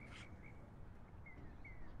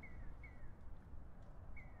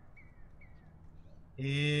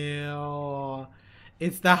 Ew.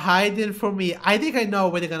 It's the hiding for me. I think I know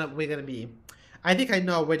where we're gonna be. I think I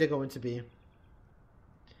know where they're going to be.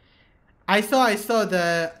 I saw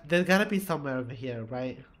there's gotta be somewhere over here,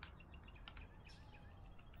 right?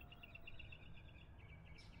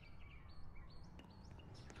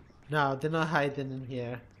 No, they're not hiding in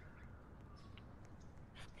here.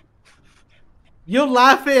 You're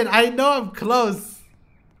laughing! I know I'm close!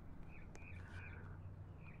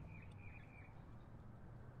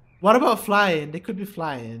 What about flying? They could be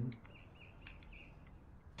flying.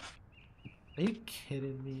 Are you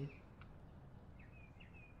kidding me?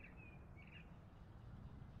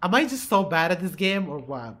 Am I just so bad at this game or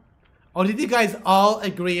what? Or did you guys all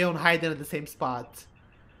agree on hiding at the same spot?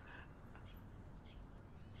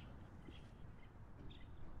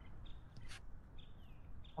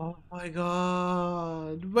 Oh my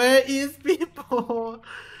god. Where is people?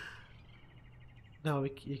 No,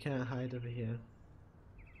 you can't hide over here.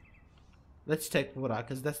 Let's check Wura,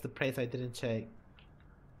 because that's the place I didn't check.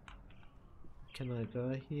 Can I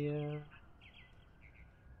go here?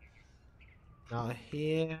 Not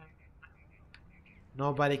here.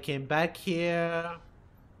 Nobody came back here.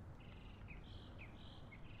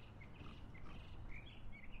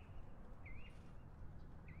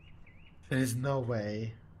 There is no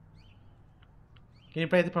way. Can you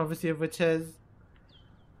play the Prophecy of Witches?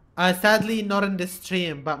 Sadly, not in this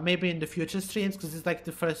stream, but maybe in the future streams, because it's like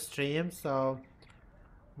the first stream, so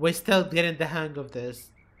we're still getting the hang of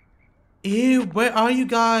this. Ew, where are you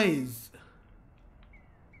guys?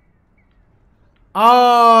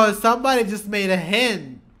 Oh, somebody just made a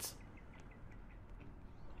hint.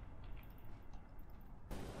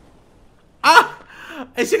 Ah!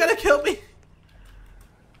 Is she gonna kill me?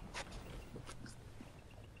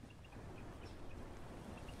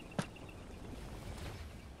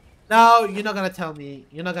 No, you're not gonna tell me.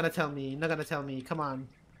 You're not gonna tell me. You're not gonna tell me. Come on.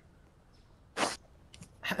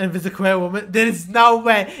 Invisible woman. There is no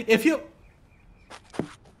way. If you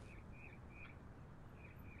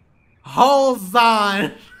hold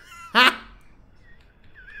on.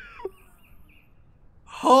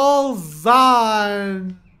 Hold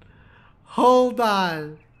on. Hold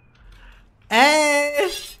on. Hey.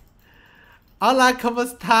 Hola, ¿cómo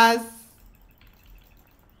estás?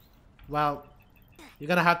 Well, you're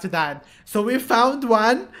gonna have to die. So we found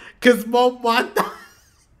one, cause Mom Wanda,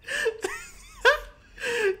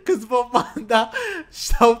 cause Mom Wanda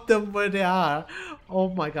showed them where they are. Oh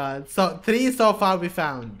my god. So 3 so far we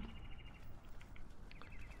found.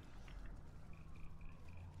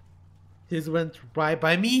 This went right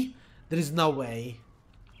by me. There is no way.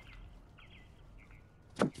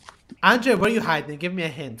 Andre, where are you hiding? Give me a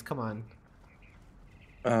hint. Come on.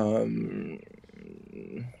 A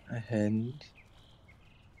hint.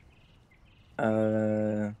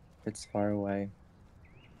 It's far away.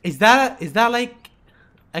 Is that like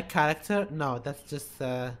a character? No, that's just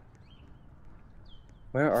Where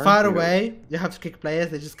are far you? away. You have to kick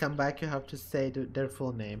players. They just come back. You have to say their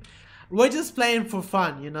full name. We're just playing for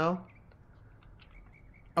fun, you know.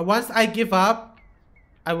 Once I give up,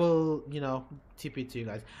 I will, you know, TP to you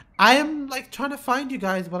guys. I am like trying to find you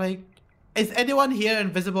guys, but like, is anyone here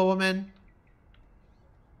Invisible Woman?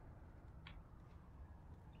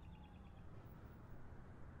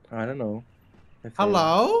 I don't know.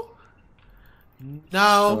 Hello?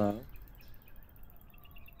 No. Hello?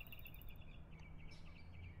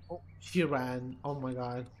 Oh, she ran. Oh my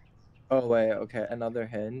god. Oh wait, okay. Another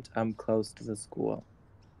hint. I'm close to the school.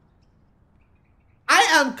 I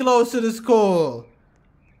am close to the school.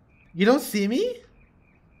 You don't see me?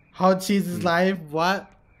 How cheese is live? What?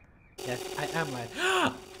 Yes, I am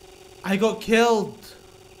live. I got killed.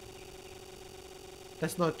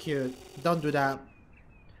 That's not cute. Don't do that.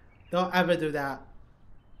 Don't ever do that.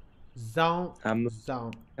 Zone. I'm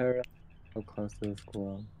Zone. so close to the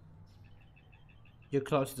school. You're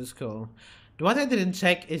close to the school. The one I didn't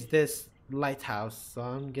check is this lighthouse. So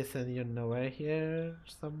I'm guessing you're nowhere here.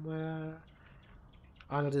 Somewhere.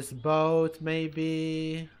 Under this boat,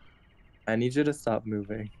 maybe. I need you to stop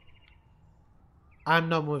moving. I'm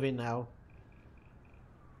not moving now.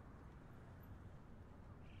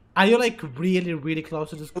 Are you like really, really close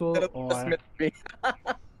to the school, You or? just missed me.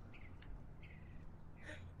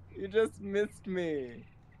 You just missed me.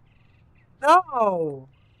 No.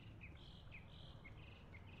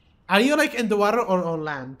 Are you like in the water or on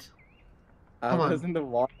land? I Come on. was in the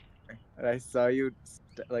water, and I saw you.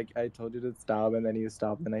 Like I told you to stop, and then you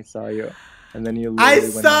stopped, and I saw you, and then you. I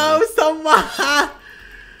literally went saw out. someone.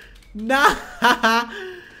 Nah.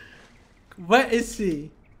 Where is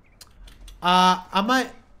she? Am I?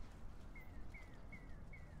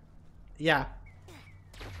 Yeah.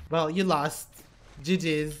 Well, you lost.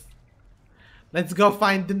 GG's. Let's go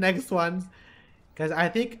find the next ones. Cause I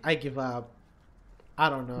think I give up. I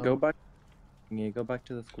don't know. Go back. Go back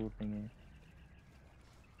to the school thingy.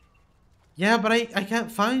 Yeah, but I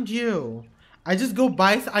can't find you. I just go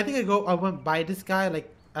by. I think I went by this guy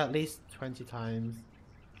like at least 20 times.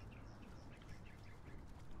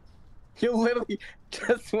 You literally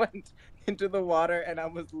just went into the water and I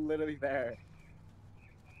was literally there.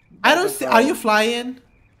 I That's don't see. Are you insane. flying?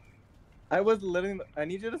 I was literally. I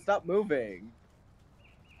need you to stop moving.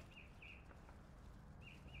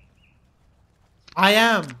 I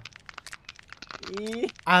am. Eee.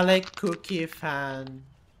 Alec Cookie fan.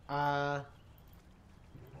 Uh,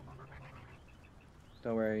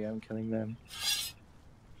 Don't worry, I'm killing them.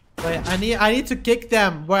 wait. I need to kick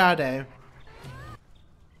them. Where are they?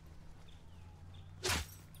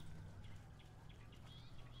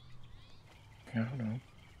 I don't know.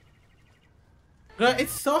 Girl,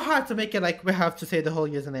 it's so hard to make it like we have to say the whole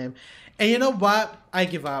username. And you know what? I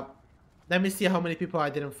give up. Let me see how many people I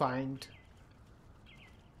didn't find.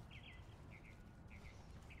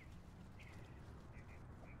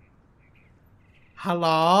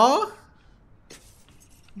 Hello?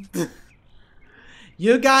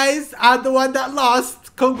 You guys are the one that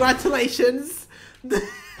lost. Congratulations.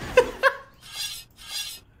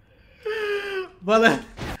 Well,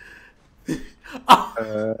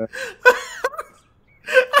 oh.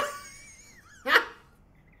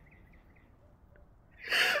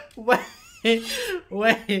 Wait,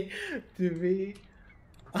 wait, to me.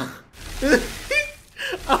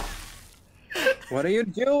 What are you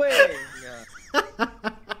doing?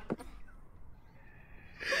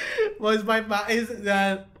 Was my is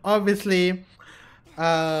that obviously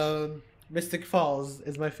Mystic Falls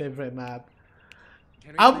is my favorite map.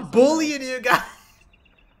 Can we play I'm something bullying you guys.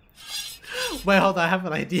 Wait, hold on, I have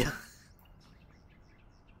an idea.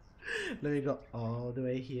 Let me go all the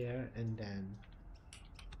way here and then.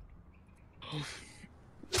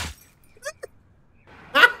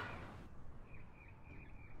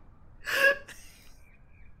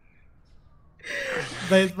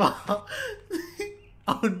 Baseball.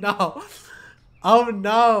 Oh no. Oh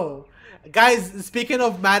no. Guys, speaking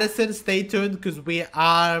of Madison, stay tuned because we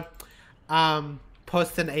are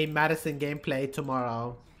posting a Madison gameplay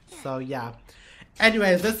tomorrow. So yeah.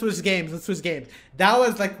 Anyways, let's switch games. Let's switch games. That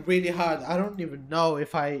was like really hard. I don't even know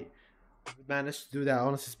if I managed to do that,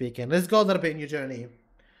 honestly speaking. Let's go a little bit in your journey.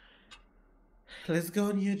 Let's go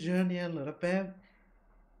on your journey a little bit.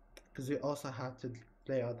 Because we also have to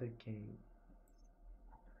play other games.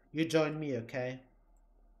 You join me, okay?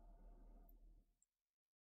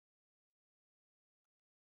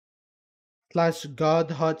 Slash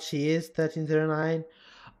God Hot Cheese 1309.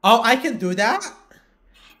 Oh, I can do that?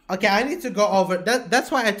 Okay, I need to go over that.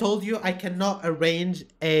 That's why I told you I cannot arrange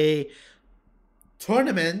a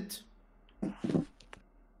tournament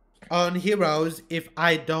on Heroes if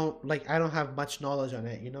I don't have much knowledge on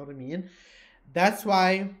it, you know what I mean? That's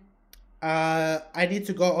why I need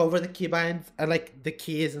to go over the keybinds and like the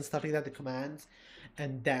keys and stuff like that, the commands,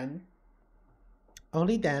 and then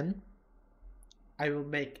only then I will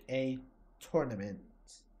make a tournament.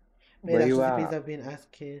 Wait, Where that's you just the place at? I've been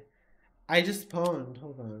asking. I just spawned.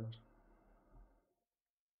 Hold on.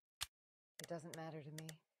 It doesn't matter to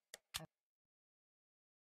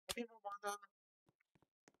me.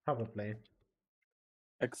 Probably.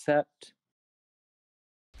 Accept.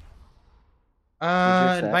 Did you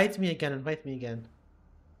accept? Invite me again. Invite me again.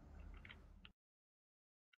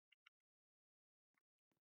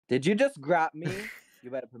 Did you just grab me? You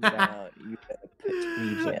better put me down. You better put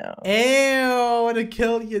me down. Ew, I want to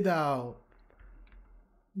kill you now.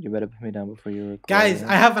 You better put me down before you record. Guys,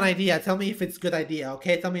 I have an idea. Tell me if it's a good idea,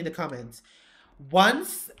 okay? Tell me in the comments.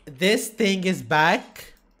 Once this thing is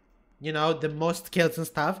back, you know, the most kills and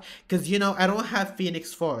stuff, because, you know, I don't have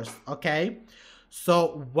Phoenix Force, okay?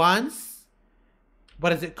 So once,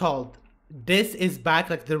 what is it called? This is back,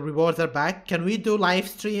 like the rewards are back. Can we do live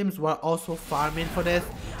streams while also farming for this?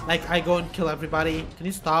 Like I go and kill everybody. Can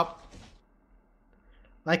you stop?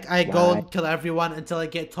 Like I go and kill everyone until I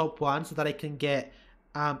get top 1 so that I can get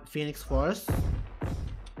Phoenix Force.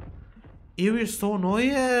 Ew, you're so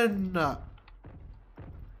annoying.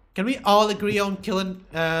 Can we all agree on killing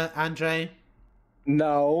Andre?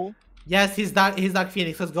 No. Yes, he's Dark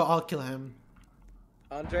Phoenix. Let's go all kill him.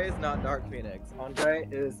 Andre is not Dark Phoenix. Andre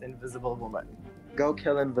is Invisible Woman. Go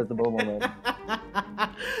kill Invisible Woman.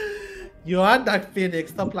 You are Dark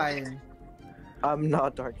Phoenix. Stop lying. I'm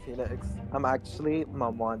not Dark Phoenix. I'm actually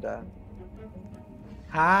Mom Wanda.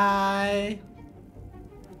 Hi.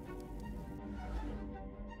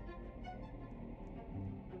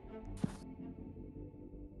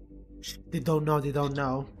 They don't know. They don't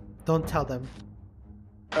know. Don't tell them.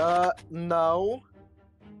 No.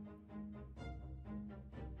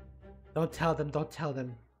 Don't tell them. Don't tell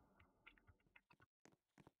them.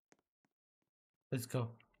 Let's go.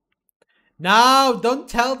 No, don't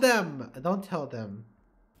tell them. Don't tell them.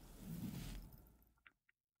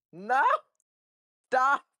 No!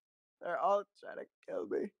 Stop! They're all trying to kill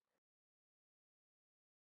me.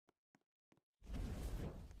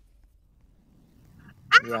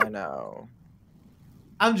 Yeah, I know.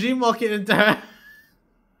 I'm dreamwalking into her.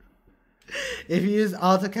 If you use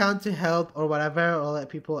alt account to help or whatever, or let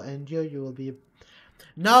people end you, you will be.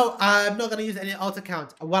 No, I'm not gonna use any alt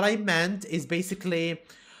account. What I meant is basically,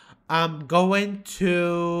 I'm going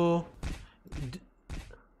to.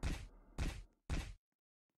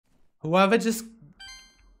 Whoever just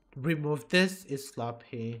removed this is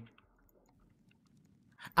sloppy.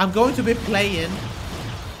 I'm going to be playing.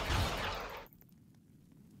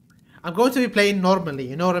 I'm going to be playing normally,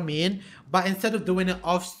 you know what I mean? But instead of doing it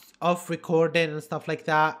off recording and stuff like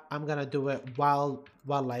that, I'm gonna do it while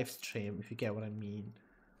live stream, if you get what I mean.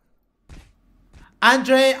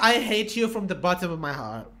 Andre, I hate you from the bottom of my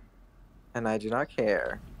heart. And I do not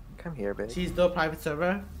care. Come here, bitch. Please do a private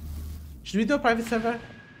server. Should we do a private server?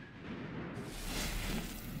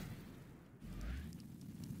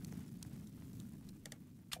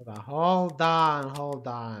 Hold on.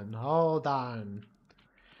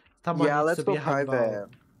 Someone Yeah, needs let's to go be humble. private.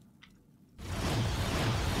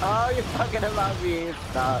 Oh, you're talking about me.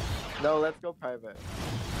 Stop. No, let's go private.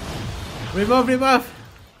 Remove.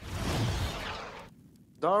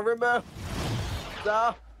 Don't remove.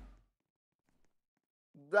 Stop.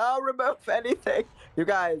 Don't remove anything. You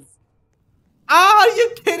guys. Oh, are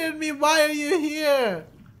you kidding me? Why are you here?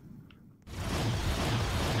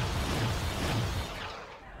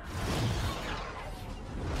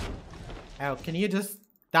 Oh, can you just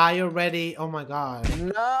die already? Oh my god.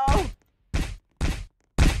 No.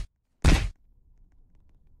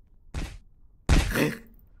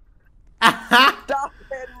 Stop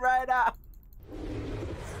it right now.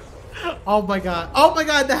 Oh my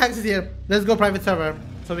god, the hex is here. Let's go private server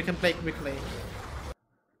so we can play quickly.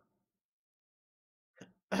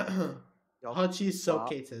 Hot cheese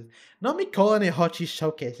showcases. Not me calling it hot cheese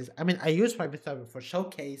showcases. I mean, I use private server for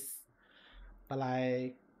showcase, but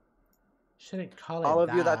like, shouldn't call it All of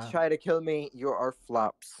that. you that try to kill me, you are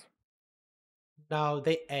flops. No,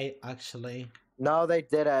 they ate actually. No, they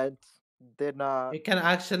didn't. Did not. You can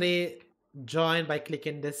actually join by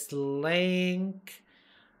clicking this link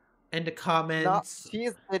in the No, comments.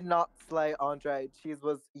 Cheese did not slay Andre. Cheese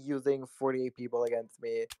was using 48 people against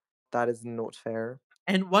me. That is not fair.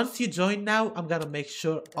 And once you join now, I'm gonna make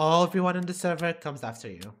sure everyone in the server comes after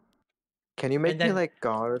you. Can you make And me then- like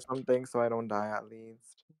God or something so I don't die at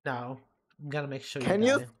least? No, I'm gonna make sure Can you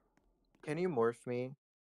you? die. Can you morph me,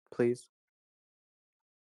 please?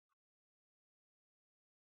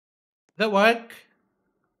 Did it work?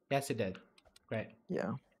 Yes, it did. Great.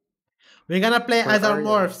 Yeah. We're gonna play Where as our are you?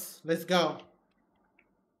 morphs. Let's go.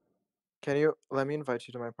 Can you let me invite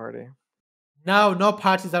you to my party? No, no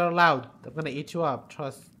parties are allowed. I'm gonna eat you up.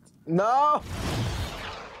 Trust. No!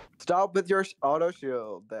 Stop with your auto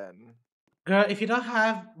shield then. Girl, if you don't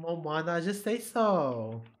have more mana, just say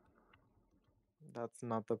so. That's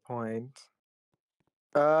not the point.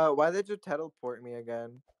 Why did you teleport me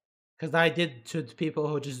again? Because I did to the people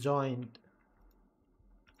who just joined.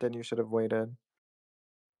 Then you should have waited.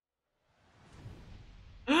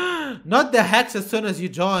 Not the hex as soon as you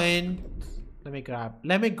join. Let me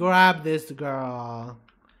grab this girl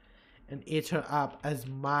and eat her up as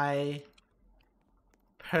my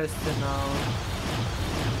personal.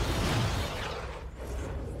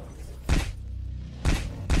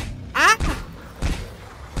 Ah!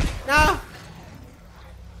 No!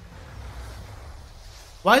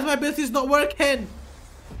 Why is my abilities not working?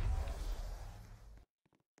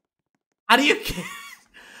 Are you kidding?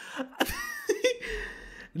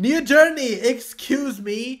 New journey, excuse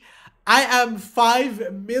me. I am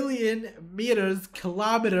 5 million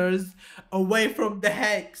kilometers away from the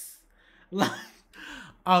hex. Like,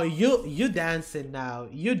 oh, you dancing now.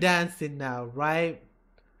 You dancing now, right?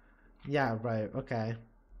 Yeah, right. Okay.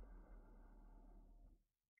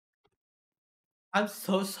 I'm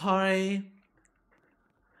so sorry.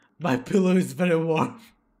 My pillow is very warm.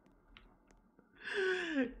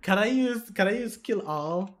 Can I use kill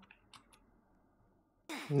all?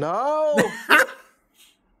 No!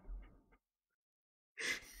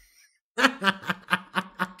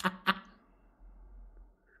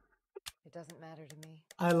 It doesn't matter to me.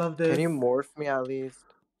 I love this. Can you morph me at least?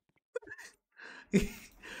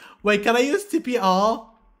 Wait, can I use TP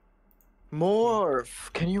all?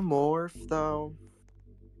 Morph! Can you morph though?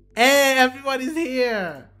 Hey, everyone is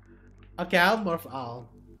here. Okay, I'll morph all.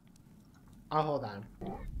 I'll hold on.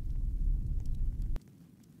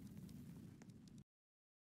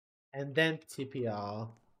 And then TPL.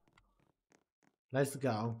 Let's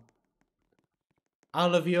go.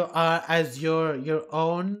 All of you are as your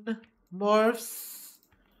own morphs.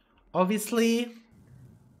 Obviously.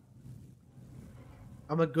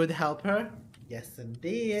 I'm a good helper. Yes,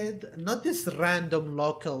 indeed. Not this random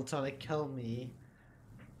local trying to kill me.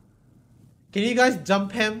 Can you guys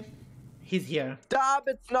jump him? He's here. Stop!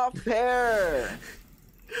 It's not fair!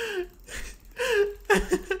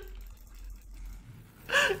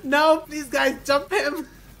 No, please guys, jump him!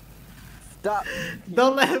 Stop!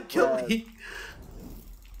 Don't let him kill Yes. me.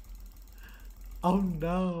 Oh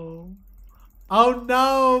no. Oh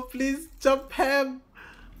no, please jump him.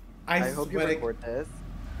 I hope you swear to- record this,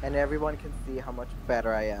 and everyone can see how much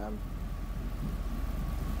better I am.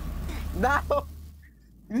 No!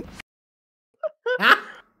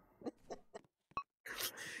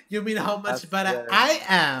 You mean how much That's better good. I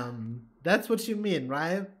am? That's what you mean,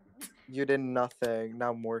 right? You did nothing.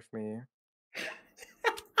 Now morph me.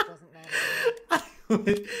 Doesn't matter to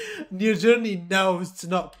me. New Journey knows to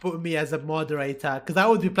not put me as a moderator because I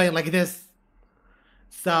would be playing like this.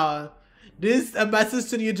 So, this is a message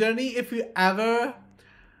to New Journey. If you ever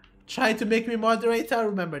try to make me moderator,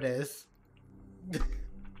 remember this.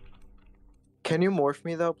 Can you morph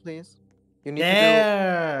me though, please? You need to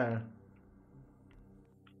There.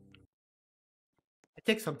 It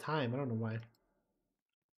takes some time. I don't know why.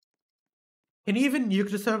 Can you even nuke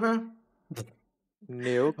the server? do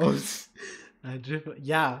nuke. Oh,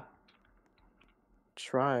 yeah.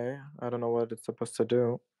 Try. I don't know what it's supposed to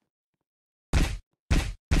do.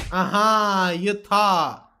 Aha, you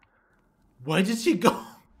thought. Where did she go?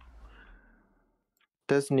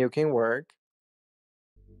 Does nuking work?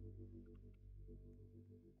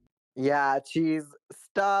 Yeah, cheese.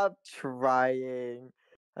 Stop trying.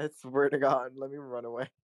 I swear to God, let me run away.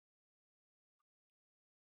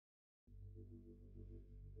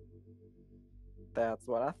 That's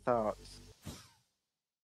what I thought.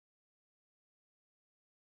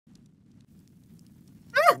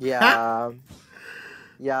 Yeah.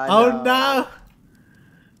 Yeah, I Oh know. no!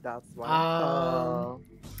 That's what I thought.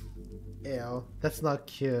 Ew, that's not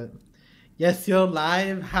cute. Yes, you're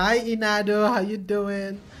live. Hi Inado, how you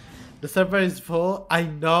doing? The server is full. I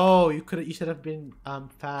know you should have been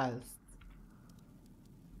fast.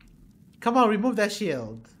 Come on, remove that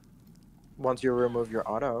shield. Once you remove your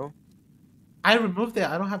auto. I removed it.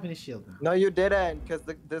 I don't have any shield now. No, you didn't, because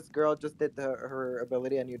this girl just did her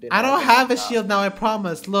ability and you didn't. I don't anything have a like that. shield now, I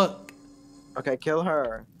promise. Look. Okay, kill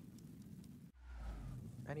her.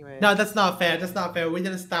 Anyway. No, that's not fair. That's not fair. We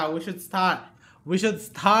didn't start. We should start. We should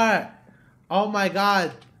start. Oh my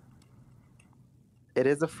god. It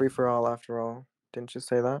is a free-for-all after all. Didn't you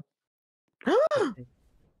say that?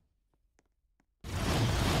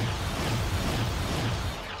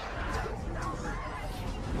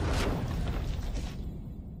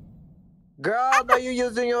 Girl, now you're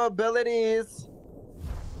using your abilities.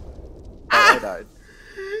 Oh, I died.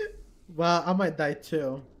 Well, I might die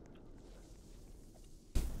too.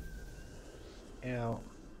 Ew.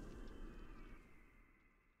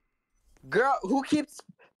 Girl, who keeps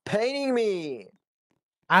painting me?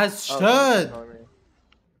 As Oh, should. ignore me.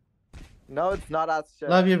 No, it's not as should.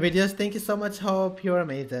 Love your videos. Thank you so much, Hope. You're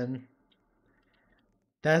amazing.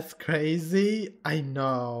 That's crazy. I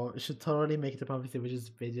know. You should totally make the prophecy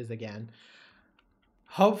videos again.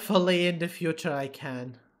 Hopefully in the future I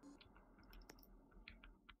can.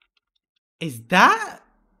 Is that?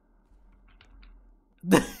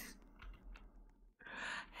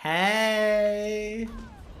 Hey.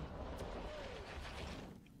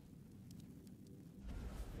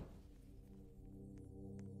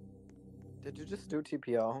 Did you just do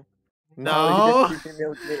TPL? No. You just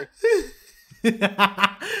keep me.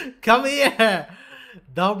 Come here.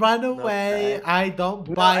 Don't run away. Okay. I don't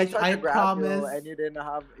No, bite. tried I to grab promise. you and you didn't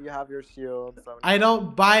have your shield. So I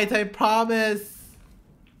don't bite. I promise.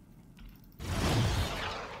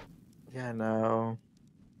 Yeah, no.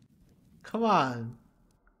 Come on.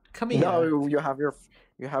 Come here. No, you have your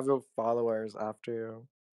followers after you.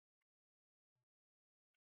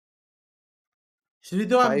 Should we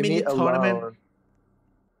do a Find mini me tournament? alone.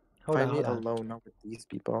 Hold Find on, me hold on. alone, not with these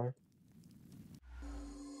people.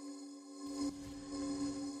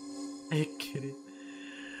 Are you kidding?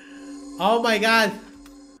 Oh my god.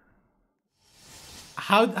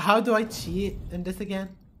 How do I cheat in this again?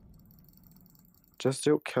 Just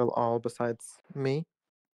do kill all besides me.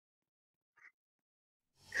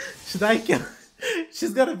 Should I kill?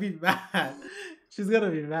 She's gonna be mad. She's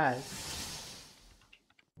gonna be mad.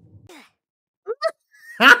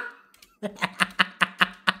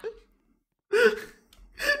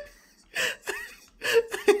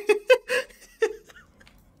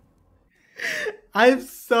 I'm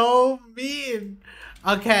so mean.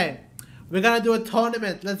 Okay, we're gonna do a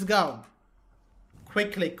tournament. Let's go.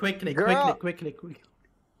 Quickly. Girl.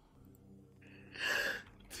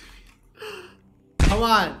 Come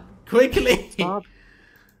on, quickly. Stop.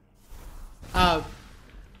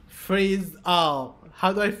 Freeze all.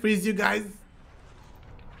 How do I freeze you guys?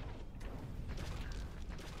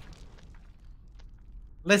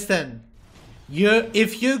 Listen,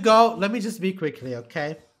 if you go, let me just be quickly,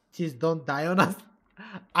 okay? Please don't die on us.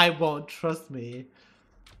 I won't, trust me.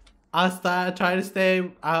 I'll try to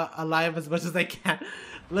stay alive as much as I can.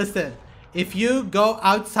 Listen, if you go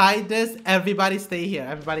outside this, everybody stay here.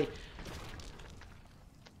 Everybody,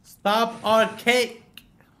 stop or cake.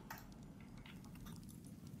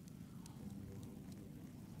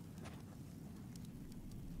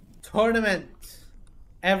 Tournament.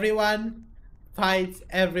 Everyone fights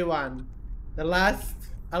everyone. The last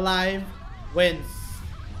alive wins.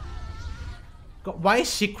 God, why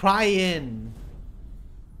is she crying?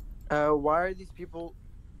 Why are these people?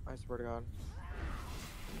 I swear to God.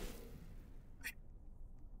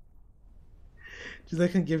 She's like,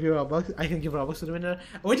 I can give you Robux. I can give Robux to the winner.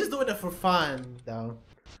 We're just doing it for fun, though.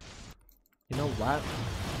 You know what?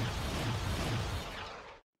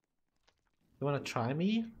 You wanna try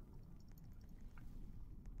me?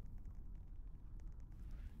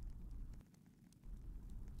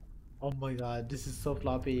 Oh my god, this is so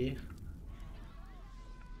floppy.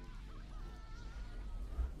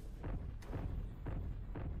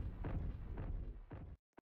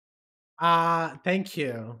 Thank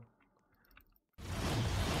you.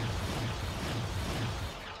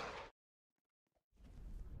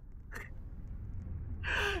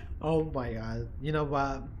 Oh my god. You know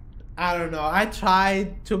what? I don't know. I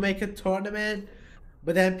tried to make a tournament,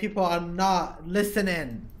 but then people are not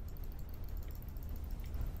listening.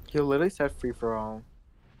 You literally said free for all.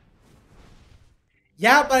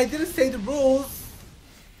 Yeah, but I didn't say the rules.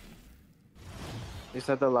 You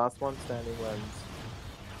said the last one standing wins.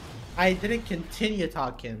 I didn't continue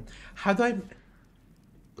talking. How do I...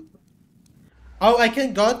 Oh, I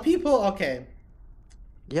can god people? Okay.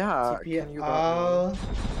 Yeah, TP can you got me?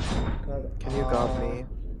 Can you got me?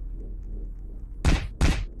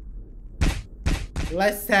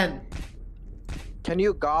 Listen. Can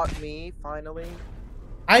you got me, finally?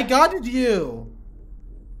 I got it you.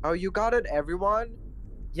 Oh, you got it, everyone?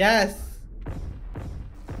 Yes.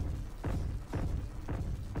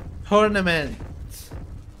 Tournament.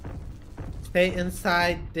 Stay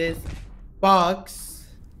inside this box.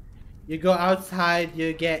 You go outside,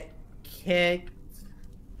 you get kicked.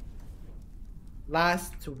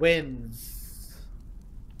 Last wins.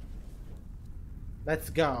 Let's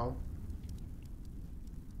go.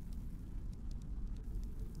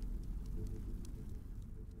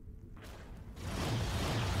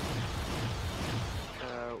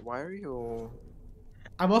 Why are you...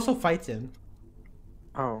 I'm also fighting.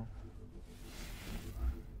 Oh.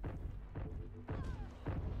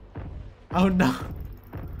 Oh no.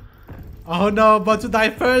 Oh no, about to die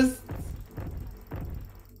first.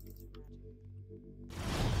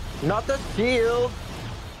 Not the shield!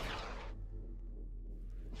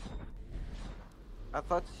 I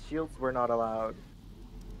thought shields were not allowed.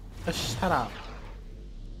 Shut up.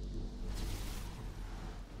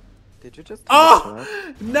 Did you just... Oh!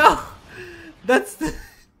 No! That's the...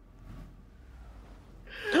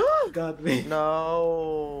 Got me.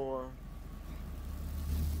 No.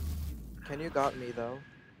 Can you got me though?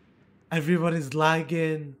 Everyone is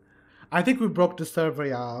lagging. I think we broke the server,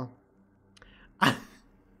 y'all.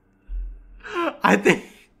 I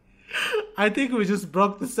think we just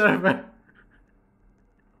broke the server.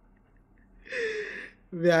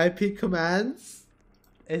 VIP commands?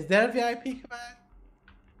 Is there a VIP command?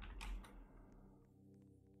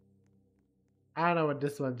 I don't know what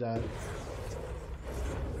this one does.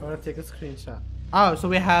 I want to take a screenshot. Oh, so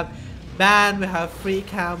we have ban, we have free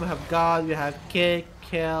cam, we have god, we have kick,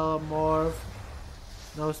 kill, morph,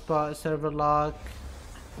 no spot, server lock,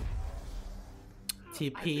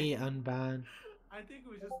 TP, unban. I think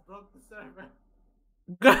we just broke the server.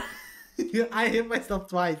 I hit myself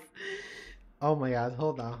twice. Oh my god,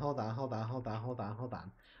 hold on.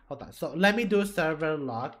 So let me do server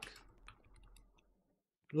lock.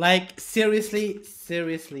 Like, seriously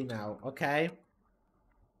now, okay?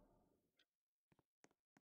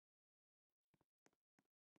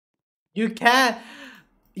 You can't.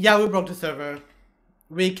 Yeah, we broke the server.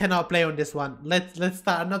 We cannot play on this one. Let's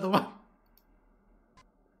start another one.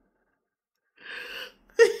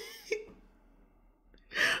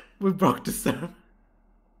 We broke the server.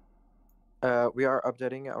 We are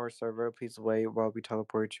updating our server. Please wait while we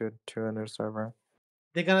teleport you to another server.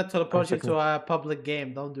 They're gonna teleport you second. to a public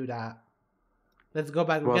game. Don't do that. Let's go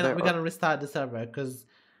back. Well, We're there are. gonna restart the server because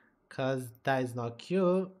that is not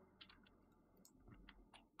cute.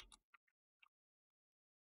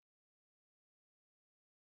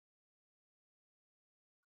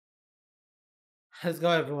 Let's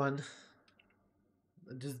go, everyone.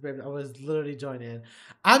 Just I was literally joining.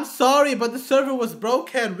 I'm sorry, but the server was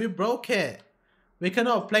broken. We broke it. We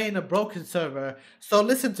cannot play in a broken server. So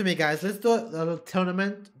listen to me, guys. Let's do a little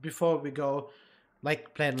tournament before we go,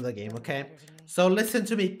 like, play another game, okay? So listen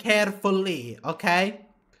to me carefully, okay?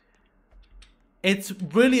 It's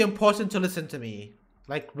really important to listen to me.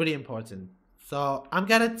 Like, really important. So I'm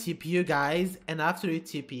gonna TP you guys, and after you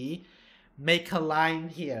TP, make a line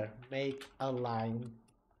here. Make a line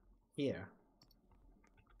here.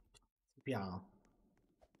 Yeah.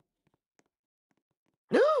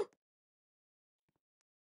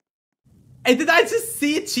 And did I just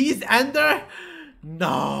see Cheese Ender?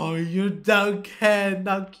 No, you don't care.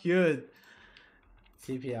 Not cute.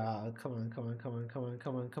 CPR. Come on, come on, come on, come on,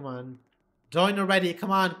 come on, come on. Join already.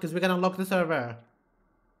 Come on, because we're gonna lock the server.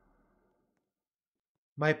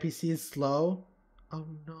 My PC is slow. Oh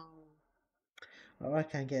no. Oh, I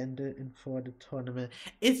can't get in for the tournament.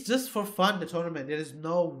 It's just for fun, the tournament. There is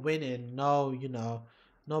no winning. No,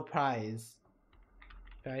 no prize.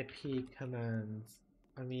 VIP commands.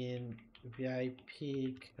 I mean,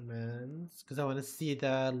 VIP commands. Because I want to see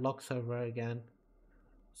the lock server again.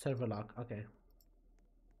 Server lock. Okay.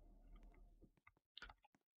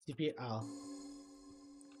 CPL.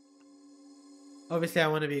 Obviously, I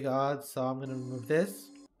want to be God, so I'm going to remove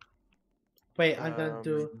this. Wait, I'm going to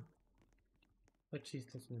do... Oh, jeez,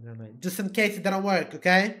 just in case it didn't work,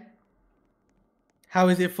 okay? How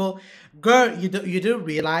is it full? Girl, you do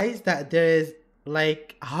realize that there is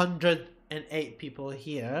like 108 people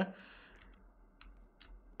here.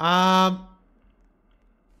 Can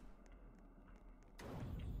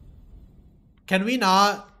we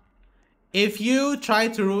not? If you try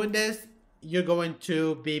to ruin this, you're going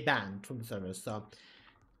to be banned from the server. So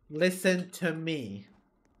listen to me.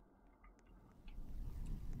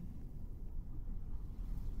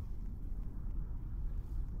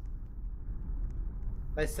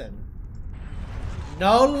 Listen.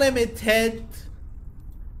 No limited.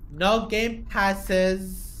 No game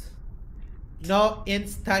passes. No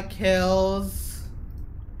insta kills.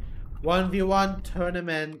 1v1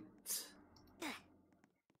 tournament.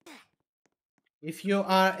 If you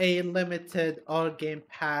are a limited or game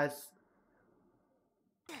pass,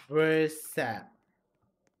 we're set.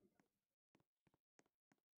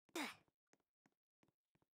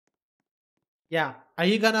 Yeah. Are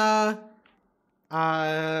you gonna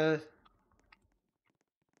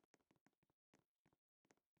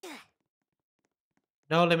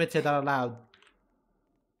no limited are allowed.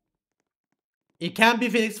 It can't be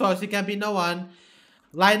Phoenix Force, it can be no one.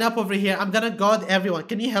 Line up over here. I'm gonna guard everyone.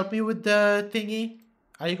 Can you help me with the thingy?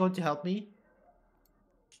 Are you going to help me?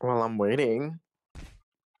 Well, I'm waiting.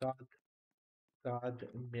 God,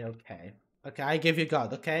 okay. Okay, I give you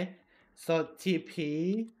God, okay? So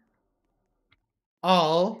TP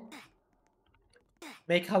all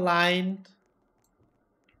make a line.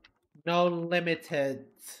 No limited.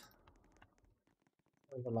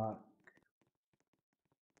 There's a lot.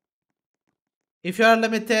 If you're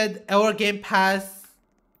limited or game pass,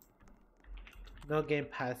 no game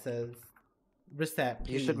passes. Reset,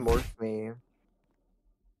 please. You should morph me.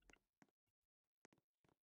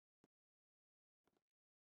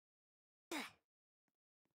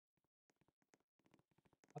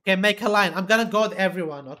 Okay, make a line. I'm gonna guard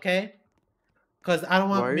everyone, okay? Because I don't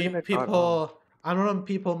want people. I don't want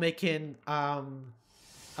people making a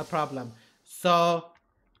problem. So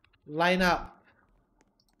line up.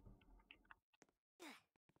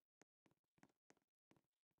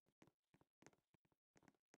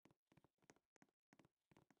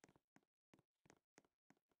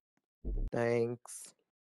 Thanks.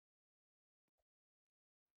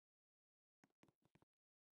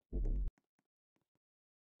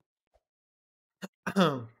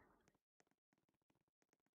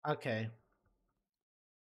 Okay.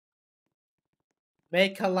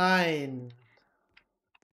 Make a line.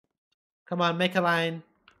 Come on, make a line.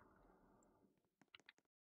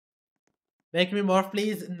 Make me morph,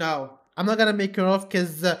 please. No, I'm not gonna make you morph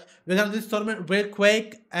because we're gonna do this tournament real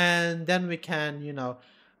quick, and then we can,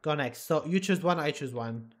 go next. So you choose one, I choose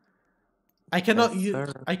one. I cannot Yes, use.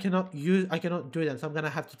 sir. I cannot do them. So I'm gonna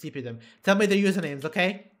have to TP them. Tell me the usernames,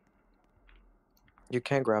 okay? You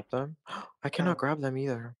can't grab them? I cannot grab them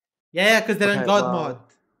either. Yeah, because they're in Okay, God well, mode.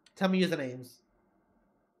 Tell me usernames.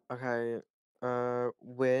 Okay.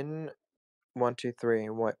 Win 1 2 3.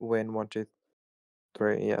 What win 1 2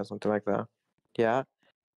 3, yeah, something like that. Yeah.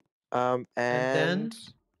 And then And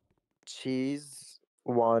cheese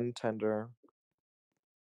 1 tender.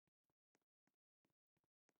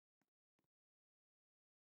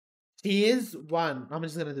 cheese 1. I'm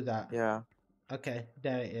just gonna do that. Yeah. Okay,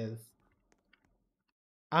 there it is.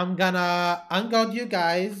 I'm gonna unguard you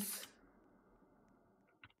guys.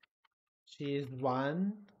 Cheese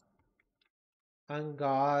 1.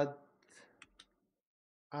 Unguard.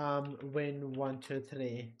 Win 1, 2,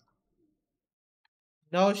 3.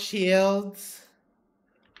 No shields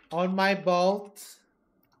on my bolt.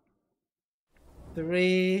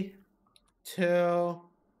 3, 2.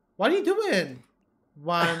 What are you doing?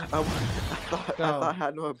 1. I thought Go. I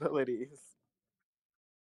had no abilities.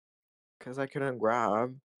 Cause I couldn't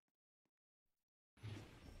grab. Oh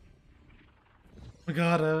my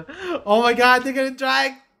god. Oh my god, they're gonna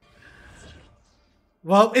drag.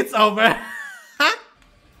 Well, it's over.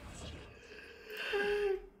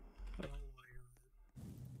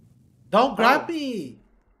 Don't grab Oh. me.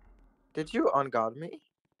 Did you unguard me?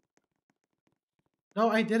 No,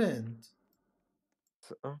 I didn't.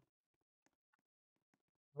 So,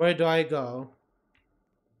 Where do I go?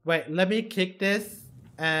 Wait, let me kick this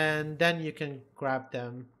and then you can grab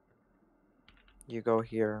them. you go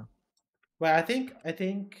here. Wait, I think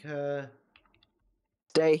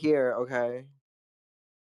Stay here, okay?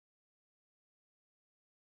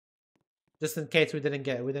 just in case we didn't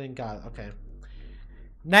get okay.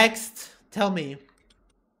 Next, tell me.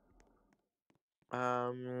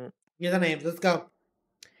 Here's the names. Let's go.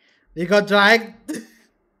 You got dragged.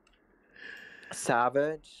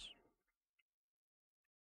 Savage.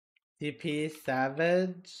 TP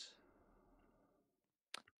Savage.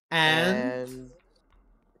 And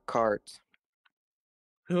Cart.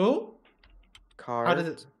 who? Cart. How does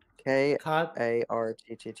it? Cart.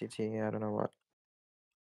 K-A-R-T-T-T-T. I don't know what.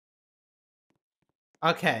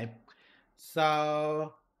 Okay.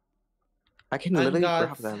 So I can literally grab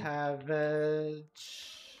unguard them.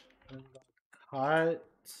 Savage. Cart.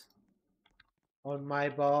 On my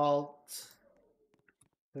bolt.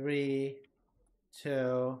 3,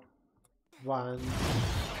 2, 1,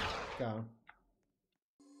 go.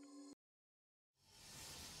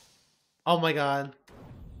 Oh my god.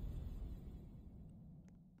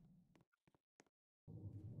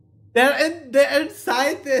 They're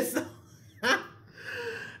inside this.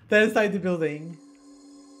 They're inside the building.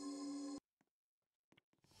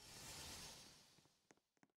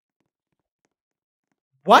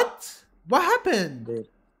 What? What happened?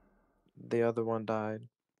 The other one died.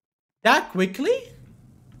 That quickly?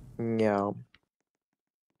 Yeah.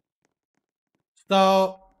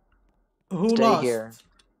 So who Stay lost? here.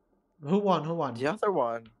 Who won? Who won? The other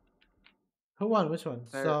one. Who won? Which one?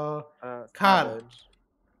 There- So Card. Savage.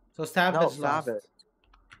 So Savage No, lost. Savage.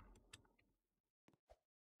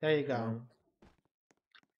 There you go. Mhm.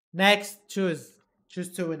 Next, choose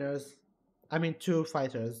 2 winners. I mean 2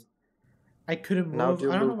 fighters. I couldn't move. Now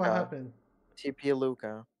do I don't know what Luca. happened. TP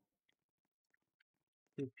Luca.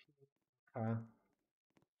 I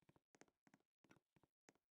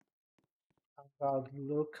got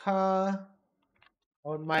Luca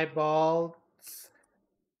on my ball.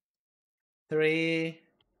 3,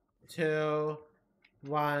 2,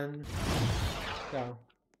 1, go.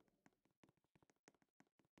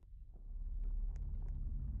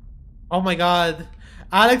 Oh my god.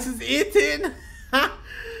 Alex is eating.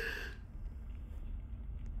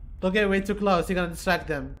 Don't get way too close. You're gonna distract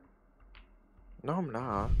them. No, I'm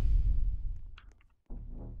not.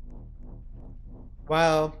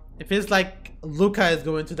 Well, it feels like Luca is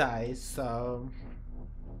going to die, so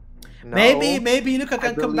No, maybe Luca I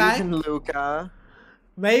can come believe back. in Luca.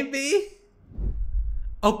 Maybe.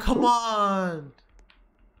 Oh come on!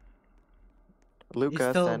 Luca, He's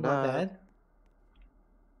still stand not up. dead.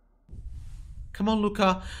 Come on,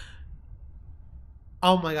 Luca.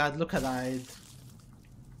 Oh my god, Luca died.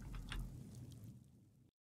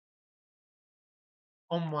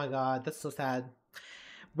 Oh my god, that's so sad.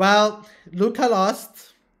 Well, Luca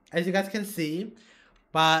lost, as you guys can see.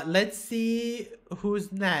 But let's see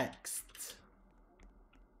who's next.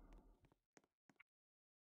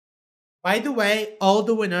 By the way, all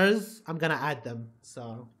the winners, I'm gonna add them.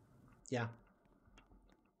 So, yeah.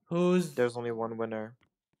 Who's... There's only one winner.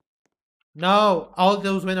 No, all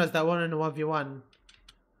those winners that won in the 1v1.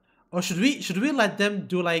 Or should we let them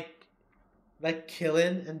do like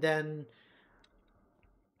killing and then...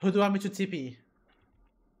 Who do you want me to TP?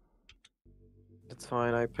 It's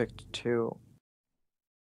fine, I picked 2.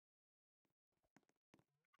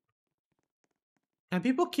 Can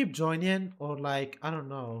people keep joining or like, I don't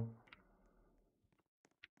know.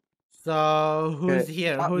 So, who's Okay,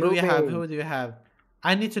 here? stop Who do we have? moving. Who do you have?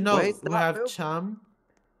 I need to know. Wait, We stop have moving. Chum.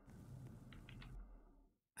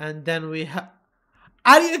 And then we have...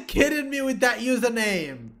 Are you kidding me with that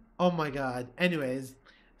username? Oh my god. Anyways.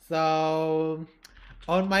 So...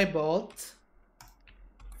 On my bolt.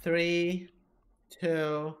 3,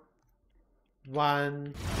 2,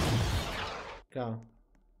 1... Go.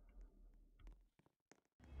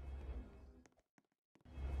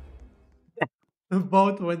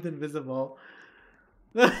 Both went invisible.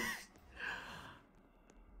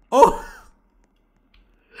 Oh!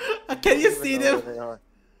 Can you I don't see even know them? where they are.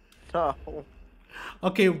 No.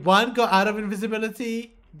 Okay, one go out of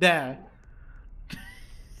invisibility. There.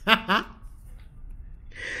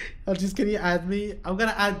 Oh, just can you add me? I'm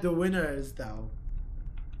gonna add the winners though.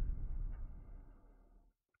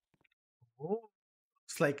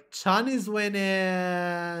 Looks like Chan is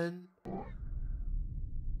winning.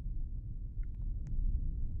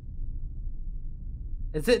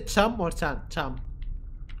 Is it Chum or Chan? Chum.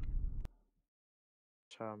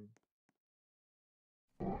 Chum.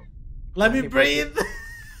 Let me breathe.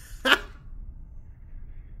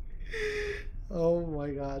 Oh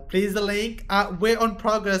my god. Please the link. We're on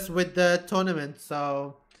progress with the tournament,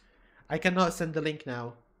 so I cannot send the link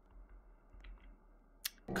now.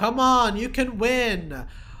 Come on, you can win.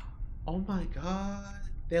 Oh my god.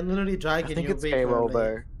 They're literally I dragging think you it's way game early.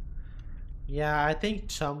 over. Yeah, I think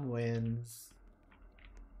Chum wins.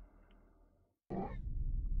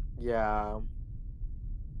 Yeah.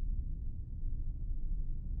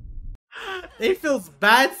 It feels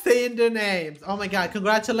bad saying their names. Oh my god,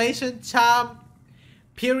 congratulations, Chum.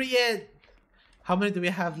 Period. How many do we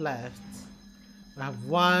have left? We have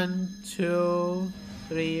 1, 2,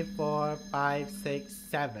 3, 4, 5, 6,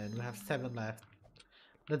 7. We have 7 left.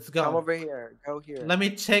 Let's go. Come over here. Go here. Let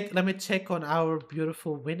me check on our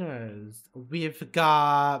beautiful winners. We've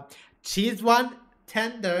got Cheese One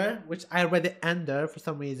Tender, which I read the ender for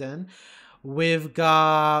some reason. We've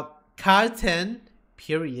got Carton,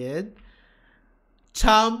 period.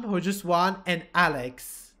 Chum, who just won, and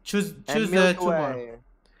Alex. Choose And the Milky 2 more. Way.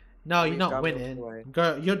 No, We've you're not got Milky winning. Way.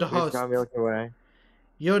 Girl, you're the We've host. got Milky Way.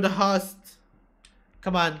 You're the host.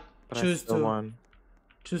 Come on, But I choose still 2. won.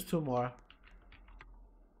 Choose 2 more.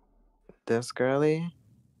 This girly.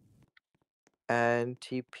 And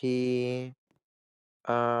TP.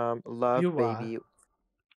 Love You Baby.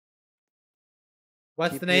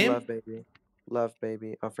 What's TP the name? Love Baby. Love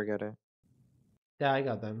Baby. Oh, forget it. Yeah, I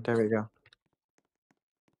got them. There we go.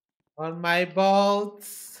 On my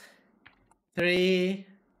bolts. 3,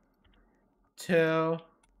 2,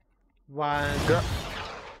 1. Girl.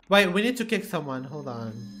 Wait, we need to kick someone. Hold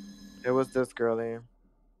on. It was this girly.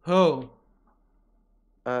 Who?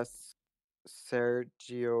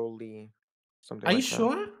 Sergio Lee. Something Are like you that.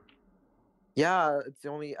 sure? Yeah, it's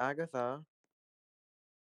only Agatha.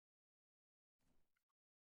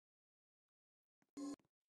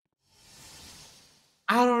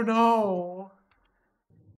 I don't know.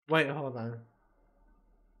 Wait, hold on.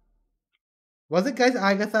 Was it guys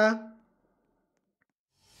Agatha?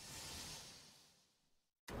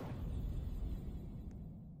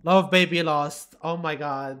 Love Baby lost. Oh my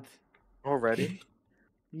god. Already?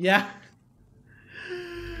 Yeah.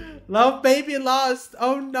 Love Baby lost.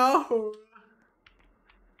 Oh no.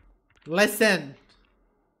 Listen.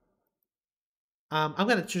 I'm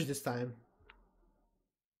gonna choose this time.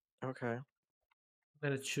 Okay. I'm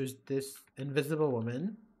gonna choose this invisible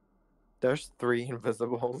woman There's 3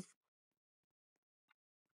 invisibles.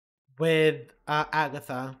 with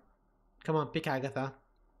Agatha. Come on, pick Agatha.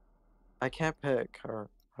 I can't pick her.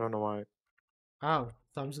 I don't know why. Oh,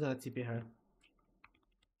 so I'm just gonna TP her.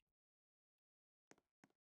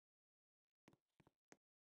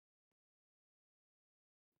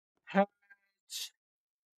 Hatch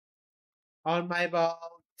on my boat.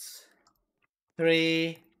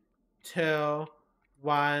 3, 2,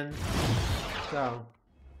 1, go.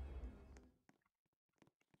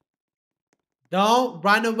 Don't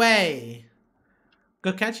run away.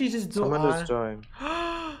 Go, can't you just do Someone just joined.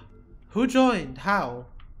 Who joined? How?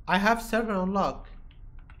 I have server unlocked.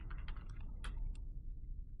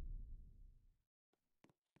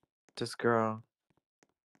 This girl.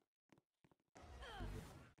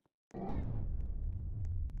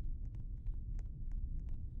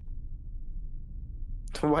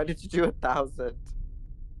 Why did you do 1,000?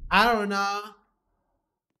 I don't know.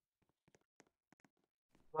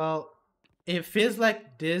 Well, it feels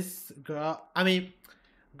like this girl. I mean,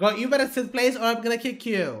 girl, you better sit place or I'm gonna kick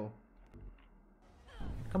you.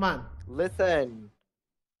 Come on. Listen.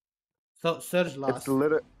 So Serge lost.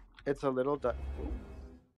 It's a little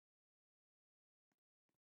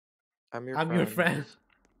I'm your friend.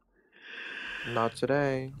 Not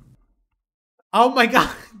today. Oh my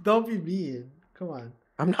god, don't be mean. Come on.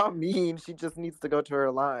 I'm not mean. She just needs to go to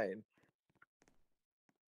her line.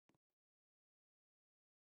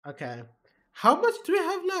 Okay. How much do we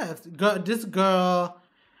have left? This girl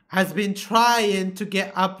has been trying to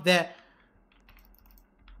get up there.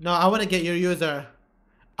 No, I want to get your user.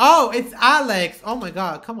 Oh, it's Alex. Oh my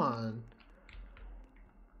god, come on.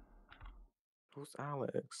 Who's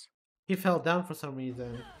Alex? He fell down for some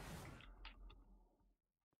reason.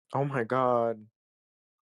 Oh my god.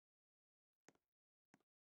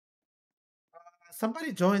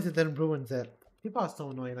 Somebody joins it then ruins it. People are so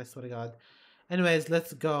annoying, I swear to god. Anyways,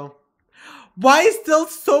 let's go. Why is still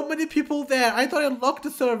so many people there? I thought I locked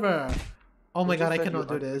the server. Oh my You god, just I said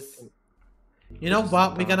cannot you do this. un- You know just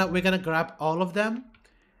what? said We're gonna grab all of them,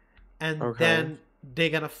 and Okay. then they're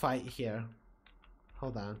gonna fight here.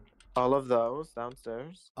 Hold on. All of those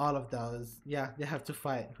downstairs? All of those. Yeah, they have to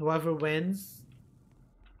fight. Whoever wins.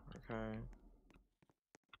 Okay.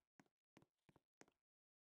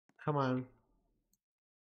 Come on.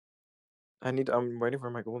 I'm waiting for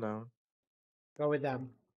my cooldown. Go with them.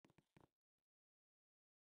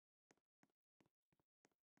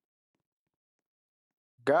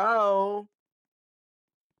 Go!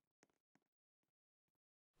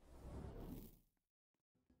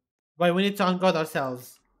 Wait, we need to unguard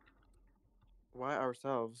ourselves. Why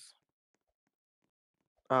ourselves?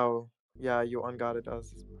 Oh, yeah, you unguarded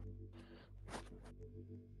us.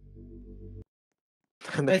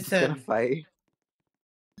 And they're just gonna Listen. fight.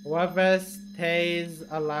 Whoever stays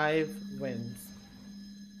alive wins.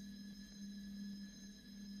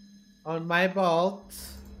 On my bolt.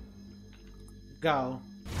 Go.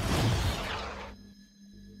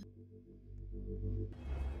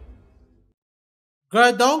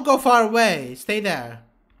 Girl, don't go far away. Stay there.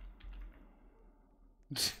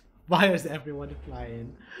 Why is everyone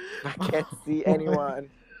flying? I can't see anyone.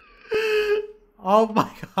 Oh my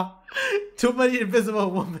god. Too many invisible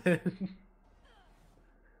women.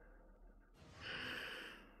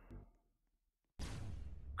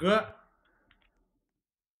 Girl.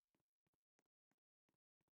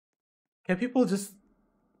 Can people just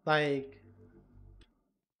like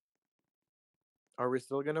Are we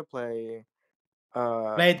still gonna play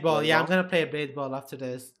Blade Ball? Yeah, I'm Ball? gonna play Blade Ball after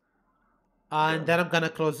this. And Yeah. then I'm gonna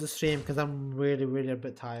close the stream because I'm really a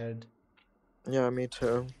bit tired. Yeah, me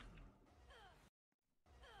too.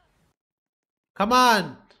 Come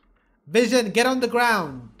on! Vision, get on the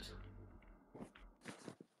ground!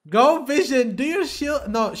 Go, Vision! Do your shield.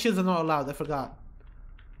 No, shields are not allowed, I forgot.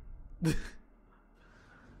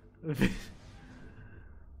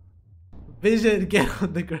 Vision, get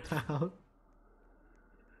on the ground.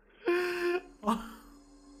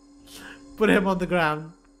 Put him on the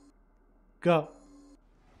ground. Go.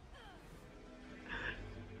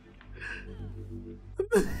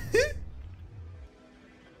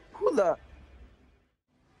 Who the?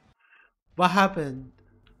 What happened?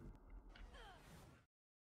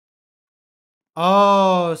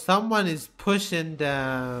 Oh, someone is pushing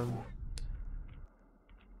them.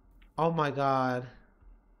 Oh my god.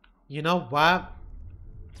 You know what?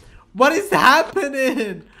 What is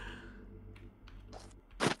happening?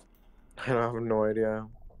 I don't have no idea.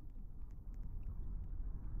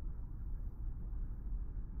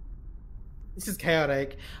 This is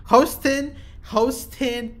chaotic. Hosting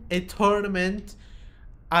a tournament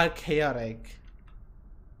are chaotic.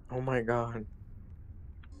 Oh my god.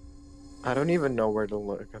 I don't even know where to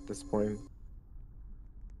look at this point.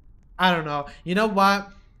 I don't know. You know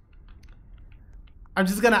what? I'm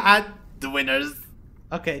just gonna add the winners.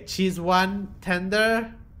 Okay, cheese one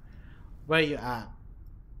tender. Where you at?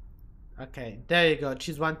 Okay, there you go.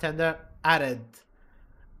 Cheese one tender added.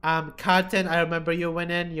 Carton, I remember you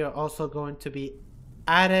winning. You're also going to be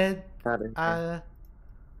added. Carton,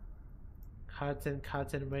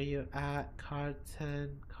 where you at?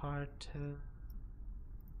 Carton.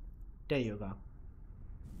 There you go.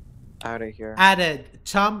 Out of here. Added.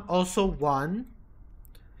 Chum also won.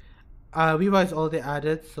 We was already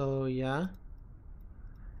added, so yeah.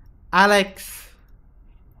 Alex.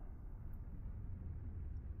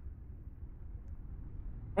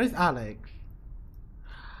 Where's Alex?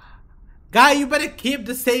 Guy, you better keep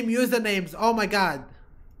the same usernames. Oh my god.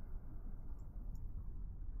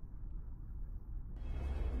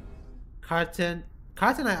 Carton,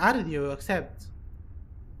 I added you. Accept.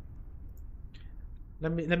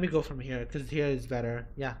 Let me go from here because here is better.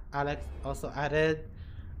 Yeah, Alex also added.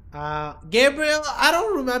 Gabriel, I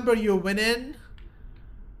don't remember you winning.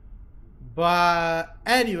 But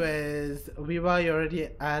anyways, we were already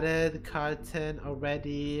added. Carton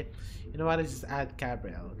already. You know what? Let's just add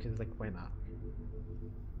Gabriel because like why not?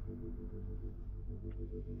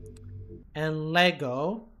 and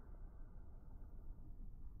Lego.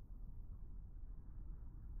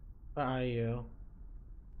 Where are you?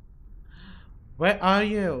 Where are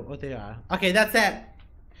you? Oh, there you are. Okay, that's it.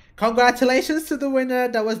 Congratulations to the winner.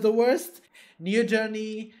 That was the worst New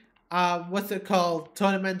Journey, what's it called,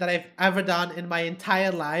 tournament that I've ever done in my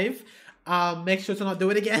entire life. Make sure to not do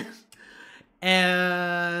it again.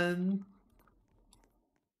 And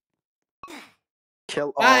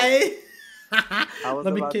Kill all. bye. I was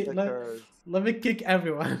let me about kick. to curse. Let me kick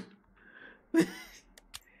everyone.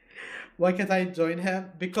 Why can't I join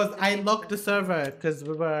him? Because I locked the server. Because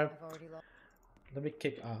we were. I've already lost. Let me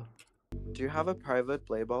kick off. Do you have a private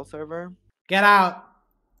Playball server? Get out.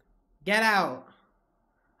 Get out.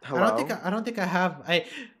 Hello? I don't think I have. I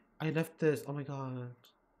left this. Oh my god.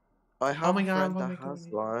 I have my a God, friend oh my that has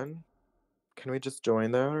God. one. Can we just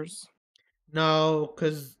join theirs? No,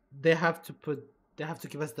 because they have to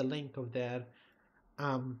give us the link of their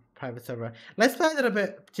private server. Let's play a little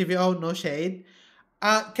bit TVO, no shade.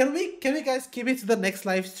 Can we guys keep it to the next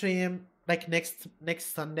live stream, like next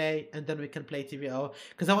Sunday, and then we can play TVO?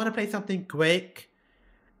 Because I want to play something quick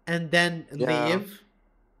and then Yeah. leave.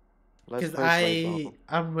 Let's Because play Playball.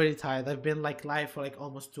 I'm really tired. I've been like live for like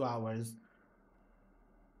almost 2 hours.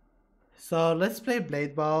 So let's play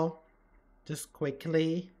Blade Ball, just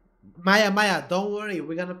quickly. Maya, don't worry.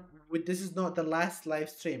 This is not the last live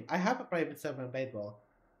stream. I have a private server in Blade Ball,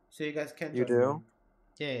 so you guys can. You join do?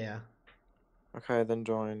 me. Yeah. Okay, then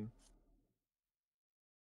join.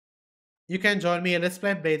 You can join me. Let's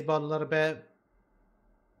play Blade Ball a little bit.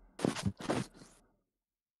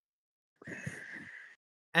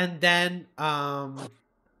 And then and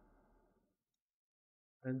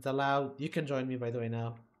allowed. You can join me by the way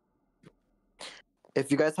now. If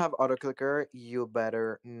you guys have autoclicker, you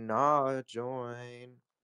better not join.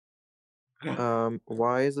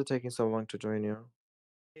 Why is it taking so long to join you?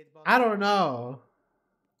 I don't know.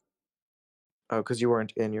 Oh, because you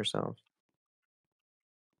weren't in yourself.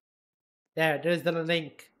 There's the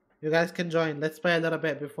link. You guys can join. Let's play a little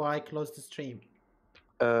bit before I close the stream.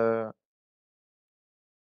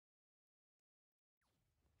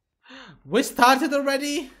 We started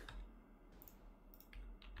already?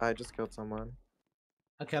 I just killed someone.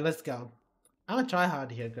 Okay, let's go. I'm gonna try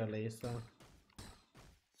hard here, girly, so.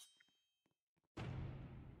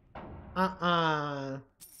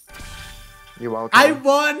 You're welcome. I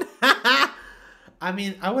won! I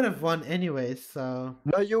mean, I would have won anyway, so.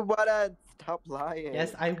 No, you wouldn't. Stop lying.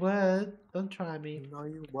 Yes, I would. Don't try me. No,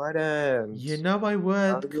 you wouldn't. You know I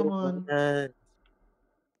would. No, Come you on. wouldn't.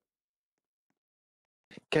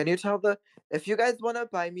 Can you tell if you guys want to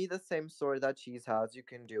buy me the same sword that Cheese has, you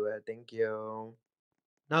can do it. Thank you.